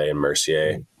Tremblay and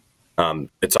Mercier.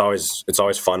 It's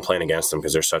always fun playing against them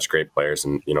because they're such great players,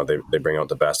 and they bring out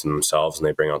the best in themselves and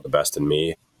they bring out the best in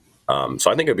me.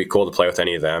 So I think it'd be cool to play with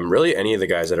any of them. Really, any of the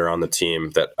guys that are on the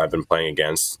team that I've been playing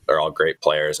against are all great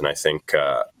players, and I think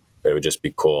it would just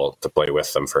be cool to play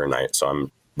with them for a night. So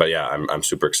I'm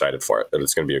super excited for it.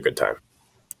 It's going to be a good time.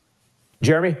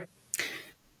 Jeremy?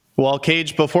 Well,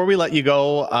 Cage, before we let you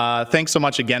go, thanks so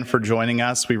much again for joining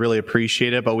us. We really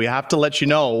appreciate it. But we have to let you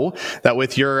know that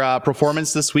with your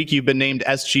performance this week, you've been named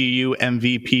SGU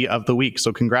MVP of the week.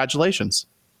 So congratulations.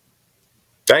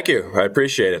 Thank you. I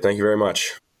appreciate it. Thank you very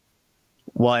much.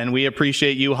 Well, and we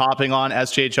appreciate you hopping on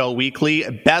SJHL Weekly.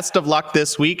 Best of luck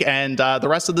this week and the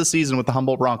rest of the season with the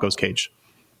Humboldt Broncos, Cage.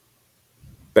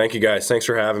 Thank you, guys. Thanks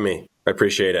for having me. I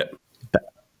appreciate it.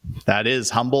 That is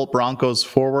Humboldt Broncos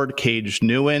forward Cage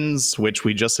Newins, which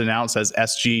we just announced as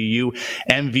SGU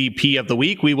MVP of the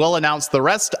week. We will announce the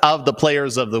rest of the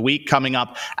players of the week coming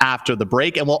up after the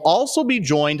break. And we'll also be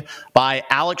joined by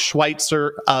Alex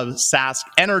Schweitzer of Sask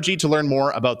Energy to learn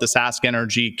more about the Sask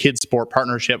Energy Kids Sport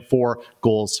Partnership for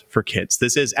Goals for Kids.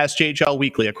 This is SJHL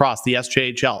Weekly across the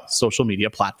SJHL social media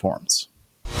platforms.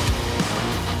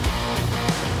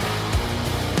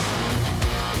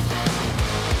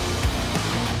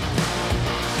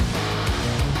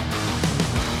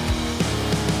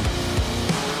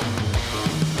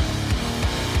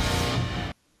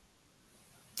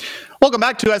 Welcome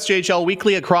back to SJHL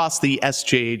Weekly across the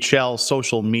SJHL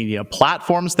social media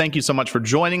platforms. Thank you so much for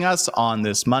joining us on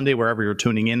this Monday, wherever you're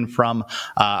tuning in from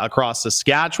across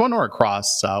Saskatchewan or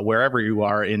across wherever you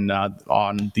are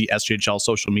on the SJHL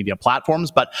social media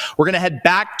platforms. But we're going to head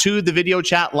back to the video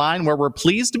chat line where we're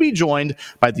pleased to be joined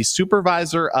by the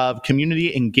Supervisor of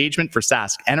Community Engagement for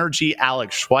Sask Energy,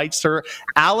 Alex Schweitzer.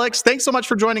 Alex, thanks so much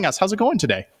for joining us. How's it going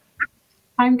today?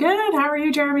 I'm good. How are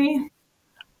you, Jeremy?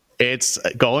 It's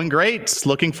going great.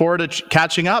 Looking forward to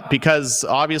catching up because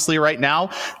obviously right now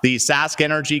the Sask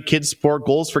Energy Kids Sport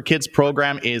Goals for Kids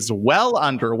program is well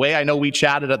underway. I know we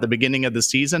chatted at the beginning of the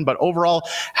season, but overall,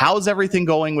 how's everything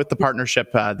going with the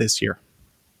partnership this year?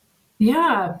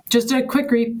 Yeah, just a quick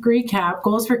recap.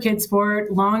 Goals for Kids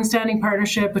Sport, long-standing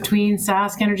partnership between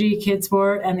Sask Energy Kids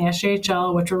Sport and the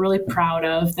SJHL, which we're really proud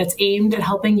of, that's aimed at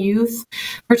helping youth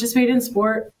participate in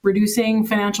sport, reducing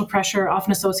financial pressure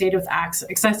often associated with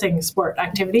accessing sport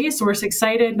activities. So we're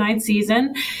excited, 9th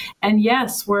season. And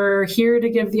yes, we're here to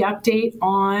give the update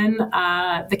on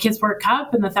the Kids Sport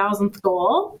Cup and the 1,000th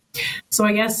goal. So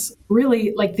I guess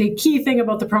really like the key thing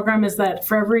about the program is that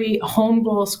for every home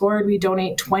goal scored, we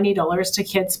donate $20 to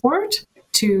Kids Sport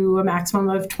to a maximum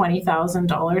of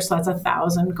 $20,000. So that's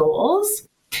 1,000 goals.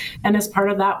 And as part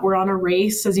of that, we're on a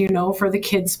race, as you know, for the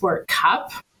Kids Sport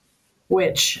Cup,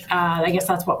 which I guess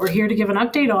that's what we're here to give an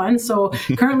update on. So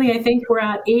currently, I think we're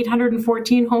at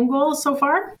 814 home goals so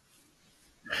far.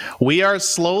 We are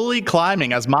slowly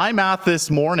climbing. As my math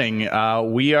this morning,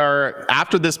 we are,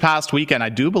 after this past weekend, I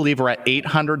do believe we're at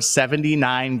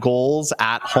 879 goals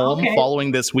at home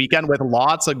following this weekend with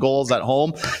lots of goals at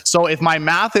home. So if my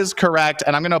math is correct,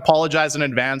 and I'm going to apologize in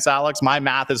advance, Alex, my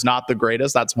math is not the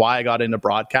greatest. That's why I got into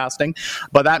broadcasting.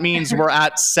 But that means we're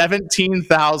at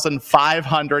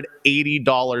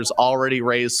 $17,580 already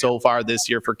raised so far this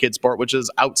year for Kids Sport, which is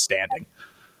outstanding.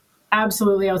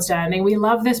 Absolutely outstanding. We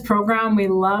love this program. We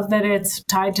love that it's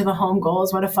tied to the home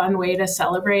goals. What a fun way to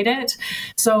celebrate it.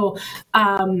 So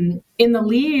in the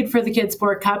lead for the Kids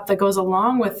Sport Cup that goes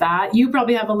along with that, you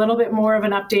probably have a little bit more of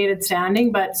an updated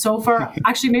standing, but so far,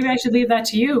 actually, maybe I should leave that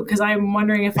to you because I'm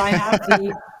wondering if I have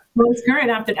the most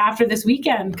current after this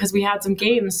weekend because we had some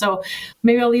games. So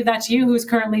maybe I'll leave that to you. Who's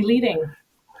currently leading?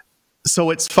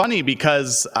 So it's funny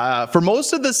because for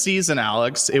most of the season,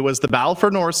 Alex, it was the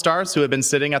Battleford North Stars who have been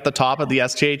sitting at the top of the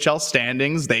SJHL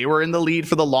standings. They were in the lead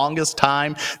for the longest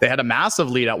time. They had a massive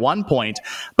lead at one point.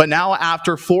 But now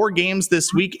after 4 games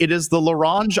this week, it is the La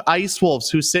Ronge Ice Wolves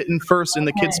who sit in first in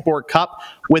the Kids Sport Cup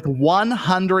with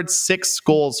 106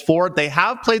 goals for it. They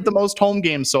have played the most home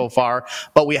games so far,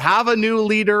 but we have a new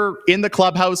leader in the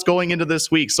clubhouse going into this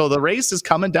week. So the race is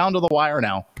coming down to the wire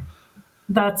now.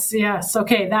 Yes.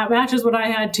 Okay. That matches what I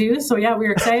had too. So yeah,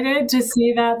 we're excited to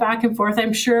see that back and forth.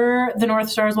 I'm sure the North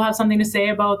Stars will have something to say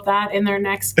about that in their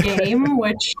next game,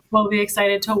 which we'll be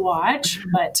excited to watch.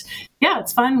 But yeah,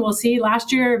 it's fun. We'll see.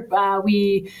 Last year,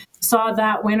 we saw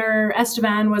that winner,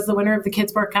 Esteban, was the winner of the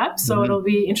Kids Sport Cup. So it'll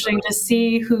be interesting to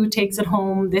see who takes it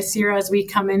home this year as we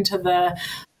come into the,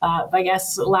 I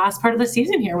guess, last part of the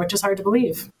season here, which is hard to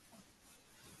believe.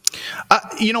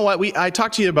 You know what? I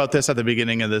talked to you about this at the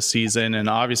beginning of this season, and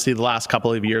obviously the last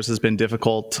couple of years has been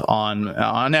difficult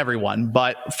on everyone.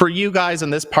 But for you guys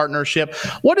in this partnership,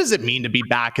 what does it mean to be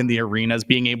back in the arenas,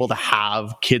 being able to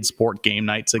have Kids Sport game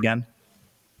nights again?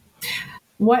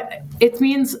 What it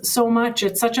means so much.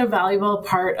 It's such a valuable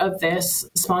part of this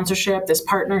sponsorship, this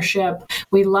partnership.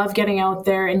 We love getting out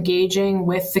there, engaging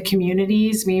with the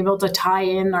communities, being able to tie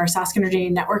in our Sask Energy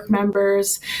Network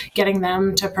members, getting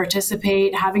them to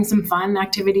participate, having some fun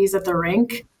activities at the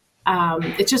rink.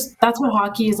 That's what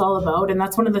hockey is all about. And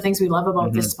that's one of the things we love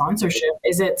about this sponsorship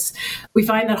is we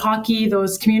find that hockey,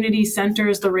 those community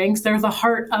centers, the rinks, they're the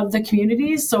heart of the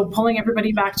communities. So pulling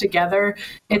everybody back together,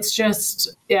 it's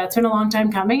been a long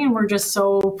time coming. And we're just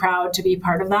so proud to be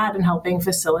part of that and helping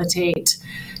facilitate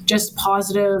just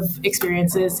positive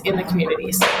experiences in the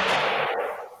communities.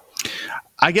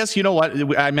 I guess, you know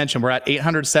what I mentioned, we're at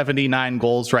 879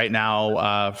 goals right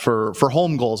now for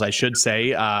home goals, I should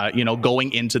say,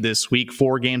 going into this week,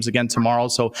 4 games again tomorrow.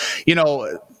 So,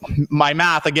 my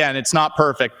math, again, it's not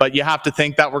perfect, but you have to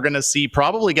think that we're going to see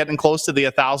probably getting close to the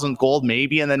 1,000th goal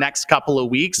maybe in the next couple of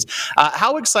weeks.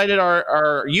 How excited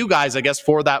are you guys, I guess,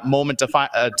 for that moment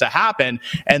to happen?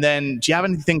 And then do you have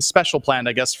anything special planned,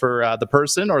 I guess, for the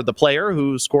person or the player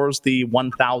who scores the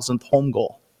 1,000th home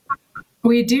goal?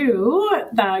 We do.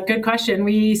 Good question.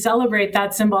 We celebrate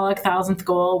that symbolic 1,000th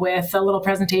goal with a little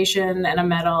presentation and a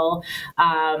medal.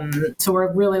 So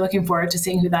we're really looking forward to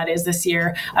seeing who that is this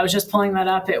year. I was just pulling that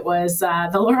up. It was the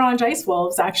La Ronge Ice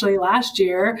Wolves actually last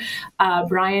year.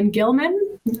 Brian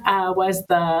Gilman was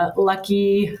the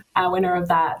lucky winner of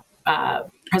that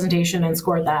presentation and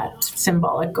scored that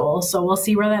symbolic goal. So we'll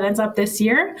see where that ends up this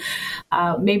year.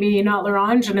 Maybe not La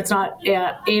Ronge, and it's not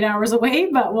 8 hours away,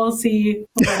 but we'll see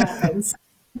what happens.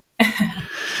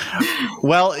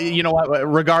 Well, you know what?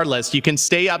 Regardless, you can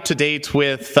stay up to date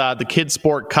with the Kids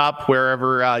Sport Cup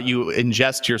wherever you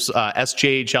ingest your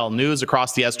SJHL news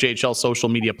across the SJHL social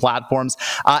media platforms.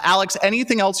 Alex,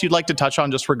 anything else you'd like to touch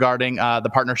on just regarding the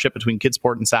partnership between Kids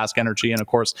Sport and Sask Energy, and of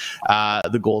course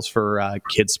the goals for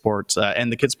Kids Sport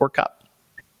and the Kids Sport Cup?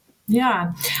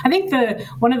 Yeah, I think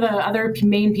one of the other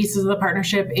main pieces of the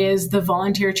partnership is the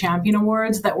Volunteer Champion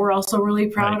Awards that we're also really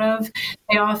proud of.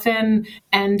 They often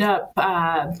end up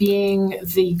being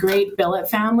the great billet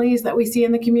families that we see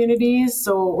in the communities.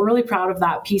 So we're really proud of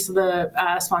that piece of the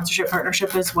sponsorship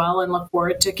partnership as well, and look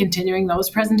forward to continuing those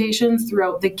presentations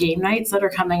throughout the game nights that are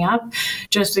coming up.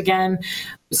 Just again,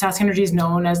 Sask Energy is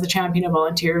known as the champion of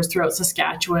volunteers throughout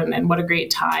Saskatchewan, and what a great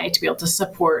tie to be able to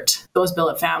support those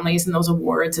billet families and those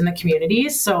awards in the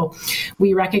communities. So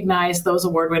we recognize those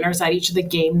award winners at each of the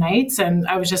game nights, and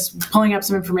I was just pulling up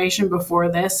some information before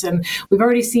this, and we've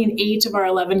already seen 8 of our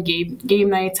 11 game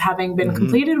nights having been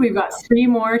completed. We've got 3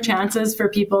 more chances for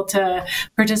people to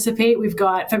participate. We've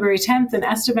got February 10th in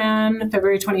Estevan,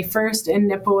 February 21st in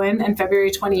Nipawin, and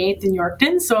February 28th in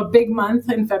Yorkton. So a big month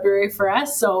in February for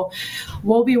us. So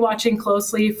we'll be watching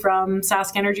closely from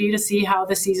Sask Energy to see how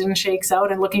the season shakes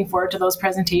out, and looking forward to those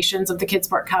presentations of the Kids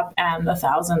Sport Cup and the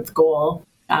 1,000th goal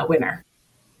winner.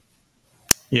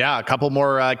 Yeah, a couple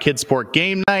more Kids Sport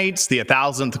game nights. The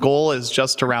 1,000th goal is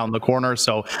just around the corner.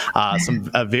 So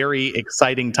a very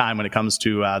exciting time when it comes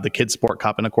to the Kids Sport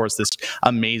Cup and, of course, this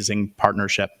amazing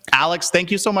partnership. Alex,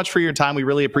 thank you so much for your time. We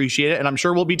really appreciate it. And I'm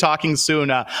sure we'll be talking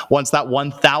soon once that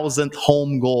 1,000th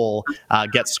home goal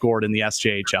gets scored in the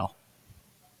SJHL.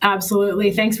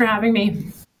 Absolutely. Thanks for having me.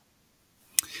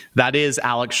 That is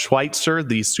Alex Schweitzer,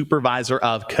 the supervisor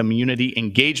of community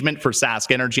engagement for Sask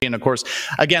Energy. And of course,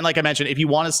 again, like I mentioned, if you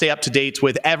want to stay up to date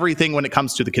with everything when it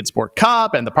comes to the Kids Sport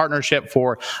Cup and the partnership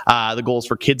for the goals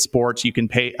for Kids Sports, you can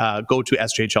go to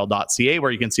sjhl.ca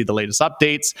where you can see the latest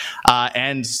updates.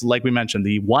 And like we mentioned,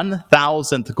 the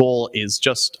 1,000th goal is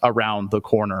just around the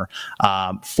corner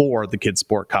for the Kids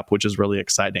Sport Cup, which is really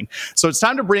exciting. So it's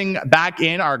time to bring back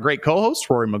in our great co-hosts,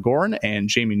 Rory McGoran and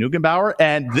Jamie Nugenbauer.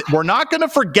 And we're not going to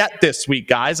forget this week,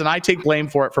 guys, and I take blame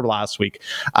for it from last week.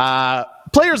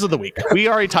 Players of the week. We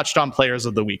already touched on players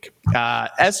of the week.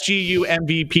 SGU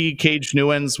MVP Cage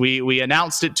Newens. We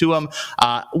announced it to him.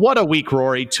 What a week,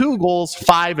 Rory. 2 goals,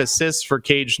 5 assists for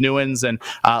Cage Newens, and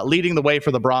leading the way for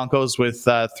the Broncos with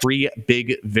 3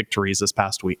 big victories this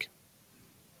past week.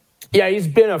 Yeah, he's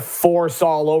been a force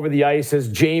all over the ice. As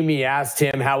Jamie asked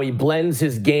him how he blends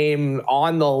his game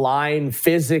on the line,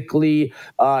 physically,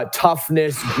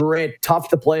 toughness, grit, tough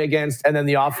to play against, and then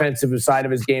the offensive side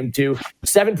of his game too.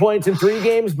 7 points in 3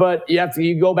 games, but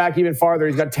you go back even farther.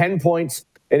 He's got 10 points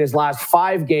in his last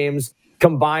 5 games,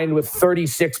 combined with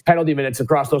 36 penalty minutes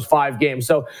across those 5 games.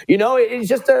 So, he's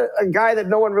just a guy that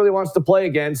no one really wants to play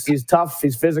against. He's tough,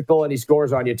 he's physical, and he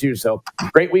scores on you too. So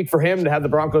great week for him to have the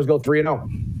Broncos go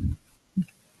 3-0.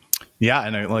 Yeah,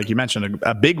 and like you mentioned,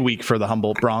 a big week for the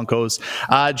Humboldt Broncos.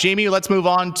 Jamie, let's move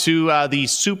on to the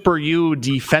Super U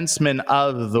Defenseman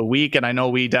of the Week. And I know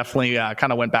we definitely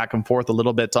kind of went back and forth a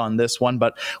little bit on this one,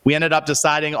 but we ended up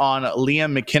deciding on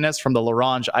Liam McInnes from the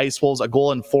Larange Ice Wolves, a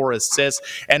goal and 4 assists.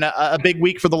 And a big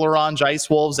week for the Larange Ice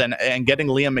Wolves, and getting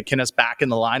Liam McInnes back in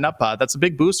the lineup. That's a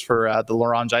big boost for the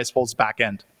Larange Ice Wolves back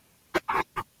end.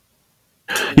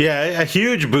 Yeah, a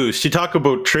huge boost. You talk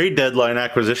about trade deadline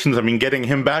acquisitions. I mean, getting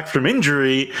him back from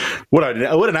injury, what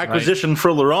an acquisition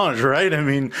for Larange, right? I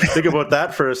mean, think about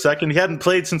that for a second. He hadn't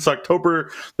played since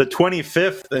October the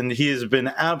 25th, and he has been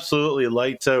absolutely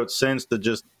lights out since to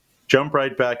just jump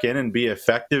right back in and be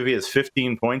effective. He has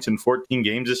 15 points in 14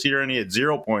 games this year, and he had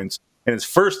 0 points in his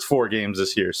first 4 games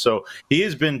this year. So he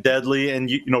has been deadly.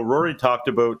 And, Rory talked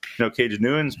about, Cage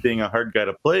Newens being a hard guy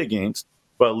to play against.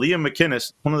 But Liam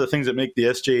McInnes, one of the things that make the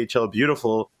SJHL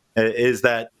beautiful is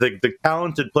that the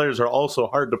talented players are also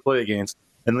hard to play against.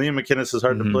 And Liam McInnes is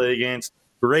hard to play against.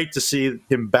 Great to see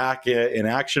him back in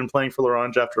action playing for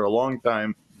Larange after a long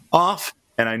time off.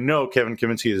 And I know Kevin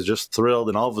Kaminski is just thrilled.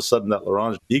 And all of a sudden that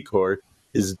Larange decor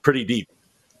is pretty deep.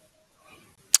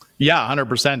 Yeah,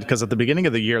 100%, because at the beginning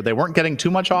of the year, they weren't getting too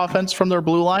much offense from their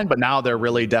blue line, but now they're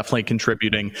really definitely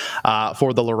contributing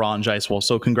for the Larange Ice Wolves.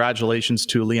 So congratulations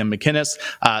to Liam McInnes,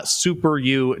 Super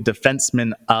U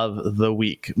Defenseman of the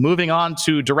Week. Moving on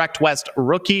to Direct West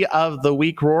Rookie of the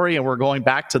Week, Rory, and we're going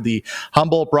back to the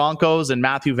Humboldt Broncos and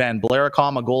Matthew Van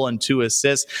Blaricom, a goal and 2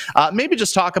 assists. Maybe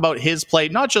just talk about his play,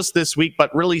 not just this week,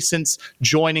 but really since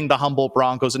joining the Humboldt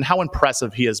Broncos and how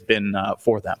impressive he has been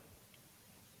for them.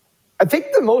 I think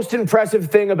the most impressive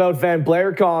thing about Van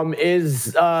Blaricom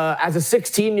is, as a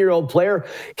 16-year-old player,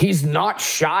 he's not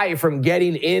shy from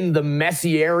getting in the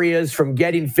messy areas, from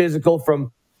getting physical,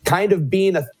 from kind of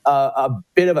being a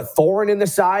bit of a thorn in the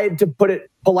side, to put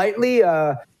it politely.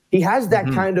 He has that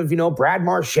kind of, Brad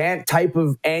Marchand type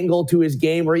of angle to his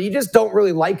game where you just don't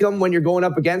really like him when you're going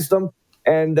up against him.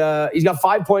 And he's got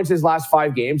 5 points in his last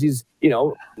 5 games. He's,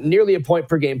 nearly a point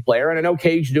per game player. And I know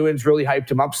Cage Newins really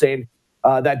hyped him up, saying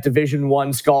that Division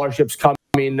I scholarships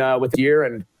coming with the year.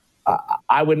 And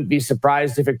I wouldn't be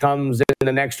surprised if it comes in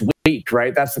the next week,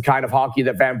 right? That's the kind of hockey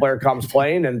that Van Blaricom's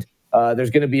playing. And there's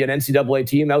going to be an NCAA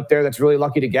team out there that's really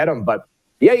lucky to get him. But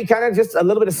yeah, he kind of just a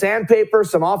little bit of sandpaper,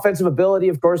 some offensive ability.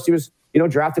 Of course, he was,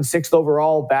 drafted 6th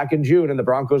overall back in June, and the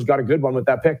Broncos got a good one with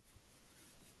that pick.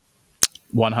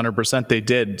 100% they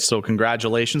did. So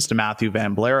congratulations to Matthew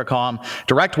Van Blaricom,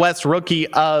 Direct West Rookie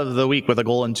of the Week with a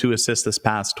goal and 2 assists this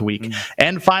past week.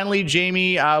 And finally,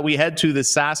 Jamie, we head to the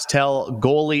SaskTel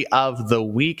Goalie of the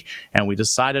Week, and we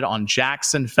decided on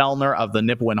Jackson Fellner of the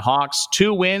Nipawin Hawks.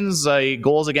 2 wins, a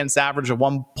goals against average of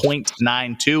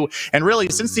 1.92. And really,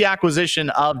 since the acquisition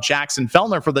of Jackson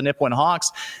Fellner for the Nipawin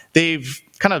Hawks, they've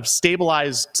kind of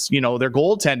stabilized, their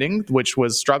goaltending, which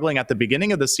was struggling at the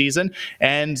beginning of the season,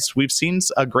 and we've seen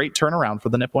a great turnaround for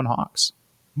the Nipawin Hawks.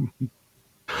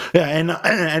 Yeah,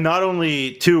 and not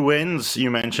only 2 wins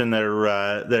you mentioned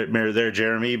there,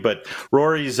 Jeremy, but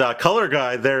Rory's color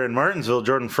guy there in Martinsville,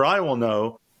 Jordan Fry, will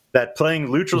know that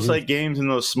playing neutral site games in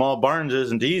those small barns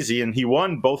isn't easy, and he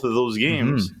won both of those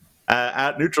games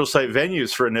at neutral site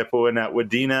venues for Nipawin, at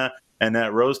Wadena and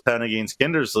at Rosetown against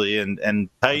Kindersley, and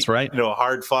tight, that's right.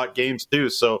 Hard fought games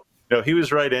too. So, he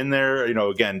was right in there.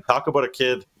 Again, talk about a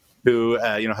kid who,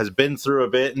 has been through a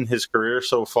bit in his career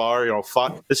so far.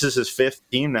 This is his 5th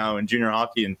team now in junior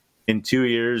hockey in 2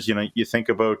 years. You think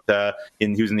about he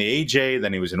was in the AJ,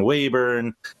 then he was in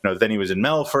Weyburn, then he was in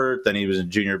Melfort, then he was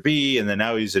in Junior B, and then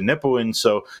now he's in Nipawin.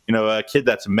 So, a kid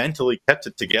that's mentally kept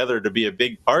it together to be a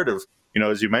big part of,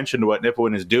 as you mentioned, what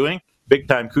Nipawin is doing. Big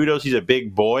time kudos. He's a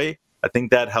big boy. I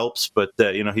think that helps, but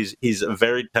he's a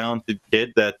very talented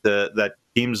kid that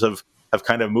teams have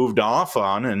kind of moved off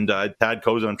on, and Tad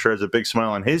Koza, I'm sure, has a big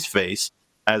smile on his face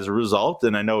as a result.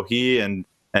 And I know he and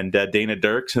Dana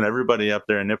Dirks and everybody up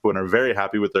there in Nipawin are very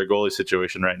happy with their goalie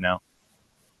situation right now.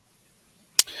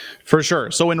 For sure.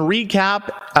 So in recap,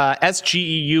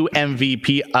 SGEU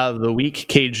MVP of the week,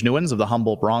 Cage Newins of the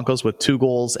Humboldt Broncos with 2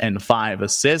 goals and 5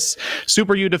 assists.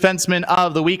 Super U defenseman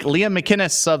of the week, Liam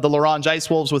McInnes of the Laurent Ice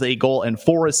Wolves with a goal and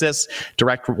 4 assists.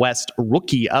 Direct West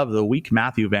Rookie of the week,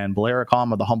 Matthew Van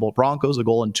Blaricom of the Humboldt Broncos, a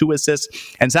goal and 2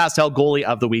 assists. And SaskTel Goalie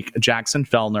of the week, Jackson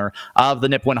Fellner of the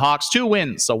Nipawin Hawks. 2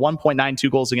 wins, so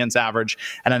 1.92 goals against average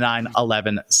and a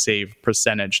 .911 save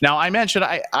percentage. Now, I mentioned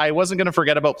I wasn't going to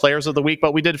forget about players of the week,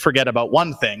 but we did forget about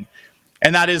one thing,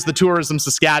 and that is the Tourism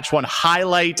Saskatchewan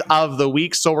highlight of the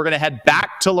week. So we're going to head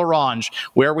back to La Ronge,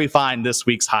 where we find this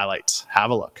week's highlight. Have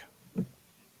a look.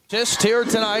 Just here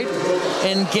tonight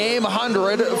in game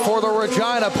 100 for the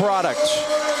Regina product.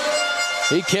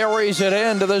 He carries it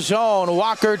into the zone.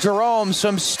 Walker Jerome,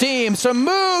 some steam, some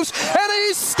moves, and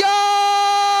he scores!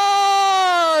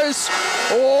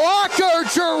 Walker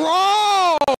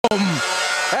Jerome!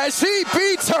 As he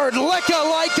beats Hrdlicka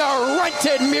like a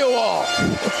rented mule.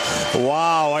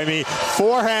 Wow,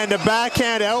 forehand to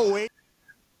backhand outweight.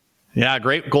 Yeah,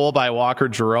 great goal by Walker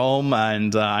Jerome.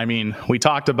 And we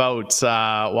talked about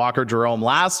Walker Jerome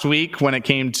last week when it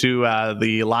came to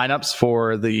the lineups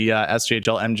for the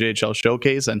SJHL MJHL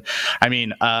showcase. And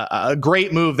a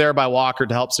great move there by Walker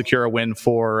to help secure a win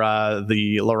for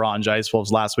the La Ronge Ice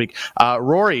Wolves last week.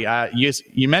 Rory,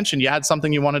 you mentioned you had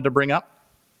something you wanted to bring up.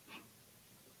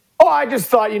 Oh, I just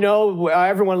thought,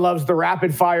 everyone loves the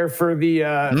rapid fire for the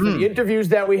interviews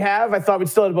that we have. I thought we'd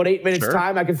still have about 8 minutes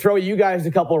time. I could throw you guys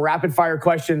a couple of rapid fire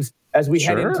questions as we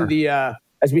head into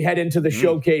the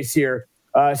showcase here.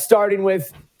 Starting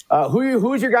with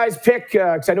who's your guys' pick?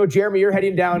 Because I know, Jeremy, you're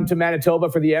heading down to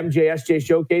Manitoba for the MJSJ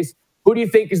showcase. Who do you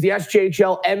think is the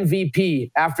SJHL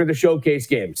MVP after the showcase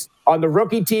games? On the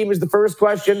rookie team is the first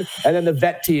question, and then the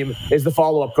vet team is the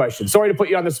follow-up question. Sorry to put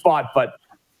you on the spot, but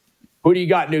who do you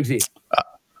got, Nugsy?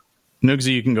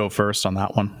 Nugsy, you can go first on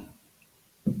that one.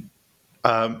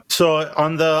 So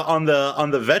on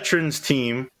the veterans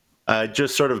team,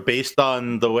 just sort of based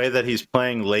on the way that he's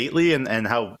playing lately and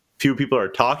how few people are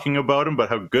talking about him, but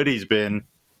how good he's been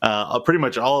pretty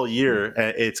much all year,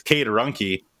 it's Cade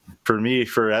Runke. For me,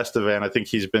 for Estevan, I think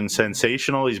he's been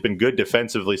sensational. He's been good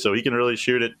defensively, so he can really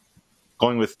shoot it.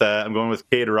 I'm going with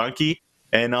Cade Runke.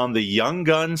 And on the young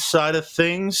gun side of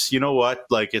things, you know what?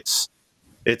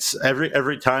 it's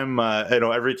every time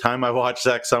every time I watch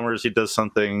Zach Summers, he does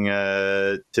something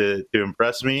to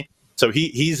impress me. So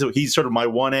he's sort of my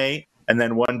 1A, and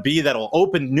then 1B that'll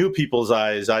open new people's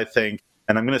eyes, I think.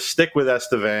 And I'm going to stick with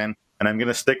Estevan, and I'm going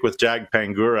to stick with Jag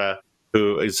Pangura,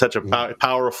 who is such a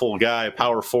powerful guy,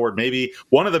 power forward, maybe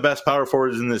one of the best power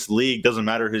forwards in this league, doesn't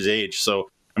matter his age. So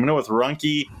I'm going to go with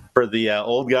Runke for the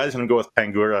old guys, and I'm going to go with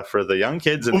Pangura for the young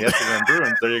kids and the Estevan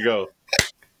Bruins. There you go.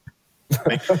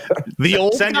 The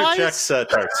old Send guys? your checks,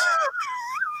 Tarts.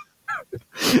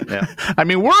 Yeah. I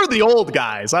mean, we're the old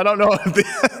guys. I don't know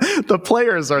if the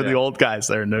players are the old guys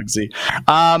there, Noogsy.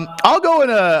 I'll go in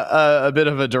a bit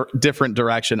of a different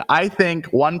direction. I think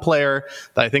one player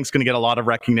that I think is going to get a lot of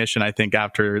recognition, I think,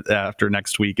 after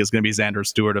next week is going to be Xander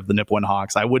Stewart of the Nipawin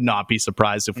Hawks. I would not be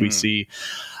surprised if we see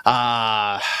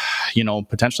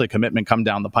potentially a commitment come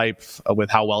down the pipe with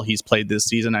how well he's played this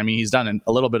season. I mean, he's done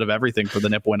a little bit of everything for the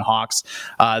Nipawin Hawks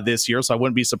this year, so I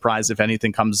wouldn't be surprised if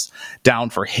anything comes down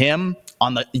for him.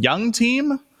 On the young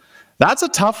team, that's a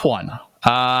tough one.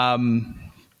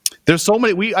 There's so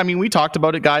many. We talked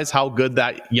about it, guys, how good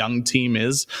that young team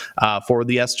is for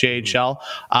the SJHL.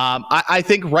 I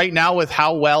think right now with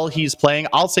how well he's playing,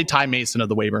 I'll say Ty Mason of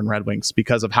the Weyburn Red Wings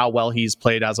because of how well he's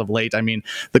played as of late. I mean,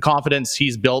 the confidence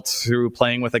he's built through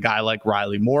playing with a guy like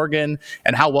Riley Morgan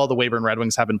and how well the Weyburn Red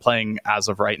Wings have been playing as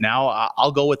of right now.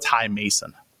 I'll go with Ty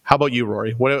Mason. How about you,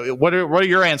 Rory? What are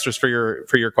your answers for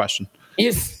your question?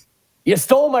 Yes. You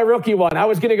stole my rookie one. I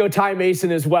was going to go Ty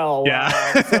Mason as well.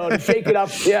 Yeah. So to shake it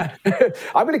up, yeah.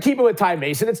 I'm going to keep it with Ty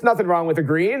Mason. It's nothing wrong with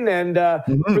agreeing. And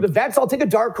for the vets, I'll take a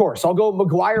dark horse. I'll go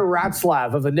Maguire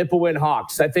Ratzlav of the Nipawin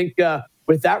Hawks. I think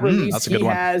with that release he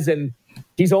has, and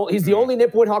he's the only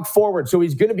Nipawin Hawk forward, so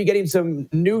he's going to be getting some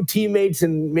new teammates,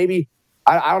 and maybe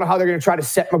I don't know how they're going to try to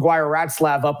set Maguire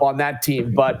Ratzlav up on that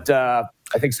team, but I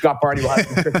think Scott Barney will have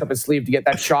some tricks up his sleeve to get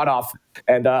that shot off.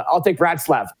 And I'll take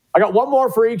Ratzlav. I got one more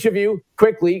for each of you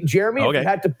quickly. Jeremy, if you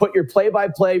had to put your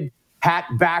play-by-play hat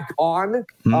back on,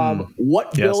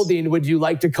 what building would you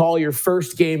like to call your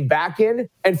first game back in?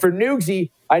 And for Noogsy,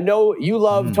 I know you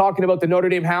love talking about the Notre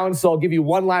Dame Hounds, so I'll give you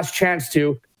one last chance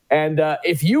to. And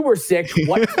if you were sick,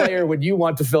 what player would you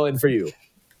want to fill in for you?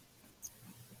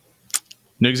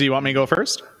 Noogsy, you want me to go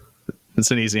first? It's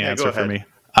an easy answer for me.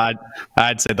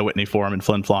 I'd say the Whitney Forum in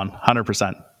Flin Flon,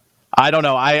 100%. I don't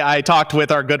know. I talked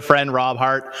with our good friend Rob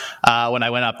Hart when I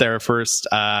went up there first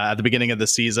at the beginning of the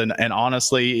season, and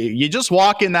honestly, you just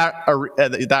walk in that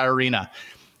arena,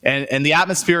 and the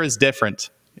atmosphere is different,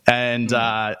 and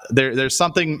there's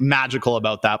something magical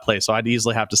about that place. So I'd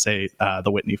easily have to say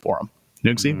the Whitney Forum.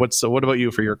 Noogsy, what about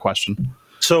you for your question?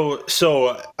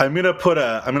 So I'm gonna put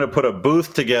a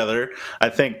booth together. I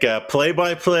think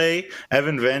play-by-play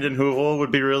Evan Vanden Heuvel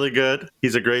would be really good.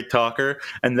 He's a great talker.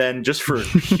 And then just for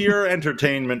pure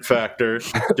entertainment factor,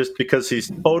 just because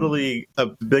he's totally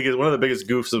one of the biggest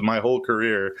goofs of my whole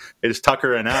career, is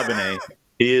Tucker Inabene.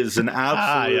 He is an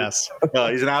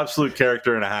absolute he's an absolute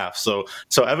character and a half. So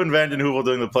Evan Vanden Heuvel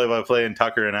doing the play-by-play and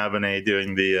Tucker Inabene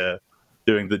doing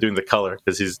the color,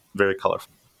 because he's very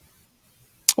colorful.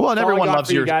 Well, and everyone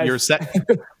loves your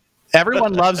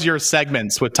everyone loves your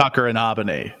segments with Tucker and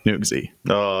Abene, Noogsy.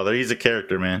 Oh, he's a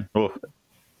character, man. Oh,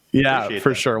 yeah,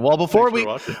 for sure. Well, before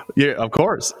of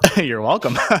course, you're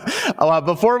welcome.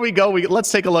 Before we go, let's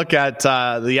take a look at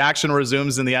the action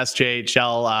resumes in the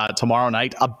SJHL tomorrow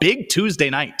night. A big Tuesday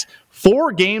night.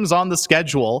 4 games on the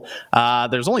schedule.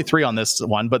 There's only 3 on this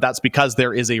one, but that's because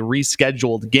there is a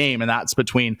rescheduled game, and that's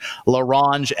between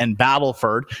LaRange and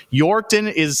Battleford.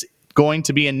 Yorkton is going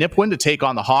to be in Nipawin to take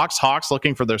on the Hawks. Hawks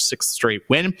looking for their 6th straight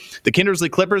win. The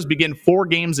Kindersley Clippers begin 4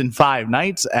 games in 5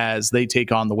 nights as they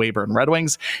take on the Weyburn Red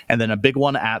Wings, and then a big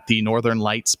one at the Northern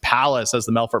Lights Palace as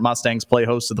the Melfort Mustangs play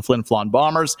host to the Flin Flon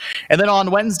Bombers. And then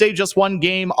on Wednesday, just 1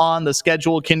 game on the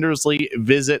schedule. Kindersley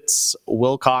visits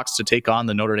Wilcox to take on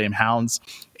the Notre Dame Hounds.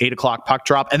 8 o'clock puck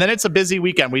drop. And then it's a busy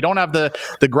weekend. We don't have the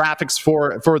graphics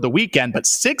for the weekend, but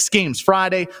 6 games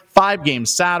Friday, 5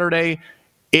 games Saturday.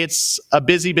 It's a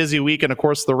busy week, and of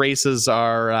course the races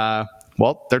are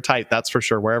they're tight, that's for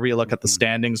sure, wherever you look at the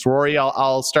standings. Rory,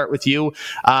 I'll start with you.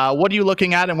 What are you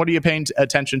looking at, and what are you paying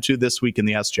attention to this week in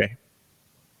the SJ?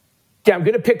 Yeah, I'm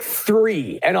going to pick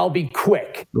 3, and I'll be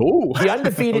quick. Ooh. The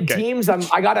undefeated teams,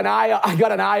 I got an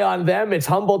eye on them. It's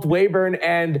Humboldt, Weyburn,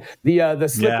 and the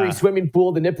slippery swimming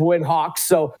pool, the Nipawin Hawks.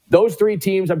 So those 3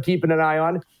 teams I'm keeping an eye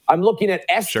on. I'm looking at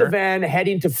Estevan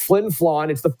heading to Flin Flon.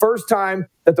 It's the first time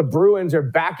that the Bruins are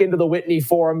back into the Whitney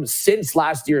Forum since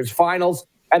last year's finals.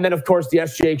 And then, of course, the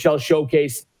SJHL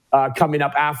Showcase coming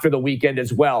up after the weekend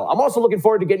as well. I'm also looking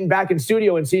forward to getting back in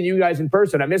studio and seeing you guys in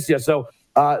person. I miss you. So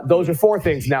those are 4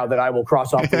 things now that I will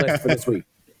cross off the list for this week.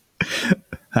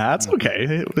 That's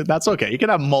okay. That's okay. You can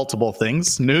have multiple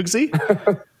things. Noogsy?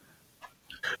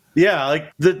 Yeah,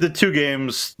 like the two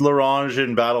games, Larange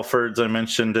and Battlefords, I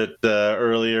mentioned it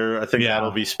earlier. I think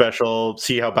that'll be special.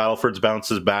 See how Battlefords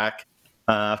bounces back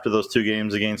after those two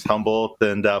games against Humboldt.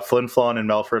 And Flin Flon and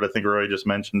Melfort, I think Roy just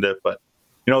mentioned it. But,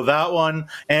 that one,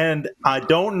 and I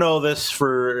don't know this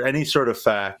for any sort of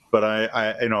fact, but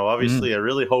I obviously I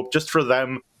really hope just for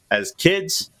them as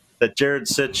kids that Jared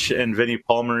Sitch and Vinny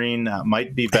Palmerine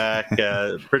might be back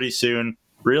pretty soon.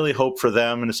 Really hope for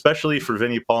them, and especially for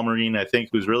Vinny Palmerine, I think,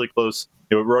 who's really close.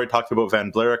 Roy talked about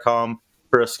Van Blaricom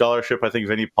for a scholarship. I think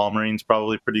Vinny Palmerine's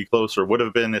probably pretty close, or would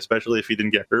have been, especially if he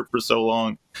didn't get hurt for so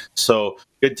long. So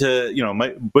good to,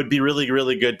 would be really,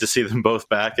 really good to see them both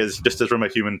back as from a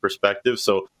human perspective.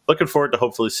 So looking forward to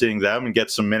hopefully seeing them and get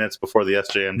some minutes before the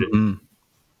SJMJ. Mm-hmm.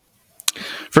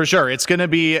 For sure. It's going to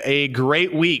be a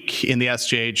great week in the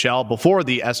SJHL before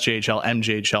the SJHL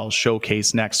MJHL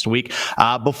showcase next week.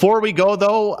 Before we go,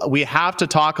 though, we have to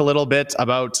talk a little bit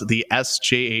about the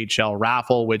SJHL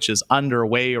raffle, which is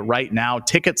underway right now.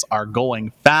 Tickets are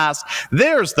going fast.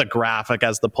 There's the graphic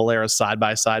as the Polaris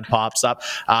side-by-side pops up.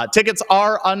 Ticket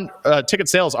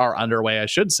sales are underway, I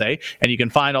should say, and you can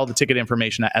find all the ticket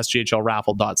information at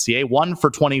sjhlraffle.ca. 1 for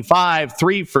 $25,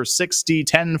 3 for $60,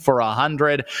 10 for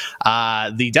 $100.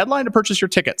 The deadline to purchase your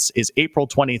tickets is April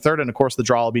 23rd, and of course the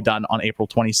draw will be done on April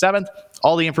 27th.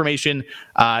 All the information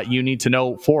you need to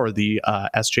know for the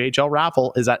SJHL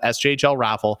raffle is at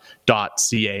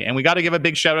sjhlraffle.ca. And we got to give a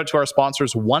big shout out to our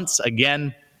sponsors once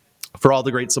again for all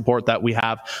the great support that we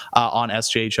have on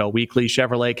SJHL Weekly: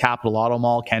 Chevrolet, Capital Auto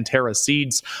Mall, Cantera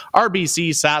Seeds, RBC,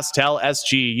 SaskTel,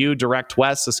 SGU, Direct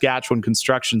West, Saskatchewan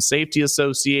Construction Safety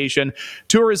Association,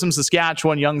 Tourism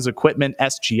Saskatchewan, Young's Equipment,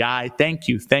 SGI. Thank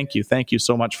you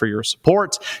so much for your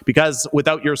support, because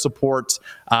without your support,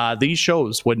 these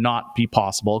shows would not be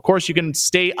possible. Of course, you can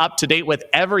stay up to date with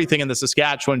everything in the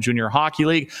Saskatchewan Junior Hockey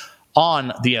League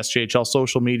on the SJHL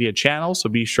social media channels. So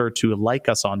be sure to like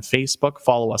us on Facebook,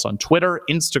 follow us on Twitter,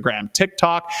 Instagram,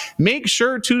 TikTok. Make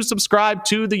sure to subscribe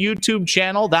to the YouTube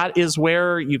channel. That is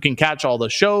where you can catch all the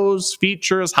shows,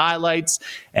 features, highlights,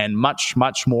 and much,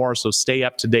 much more. So stay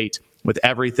up to date with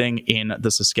everything in the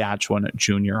Saskatchewan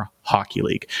Junior Hockey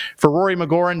League. For Rory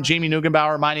McGoran, Jamie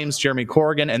Neugenbauer, my name is Jeremy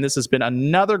Corrigan, and this has been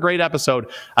another great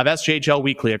episode of SJHL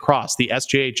Weekly across the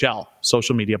SJHL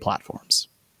social media platforms.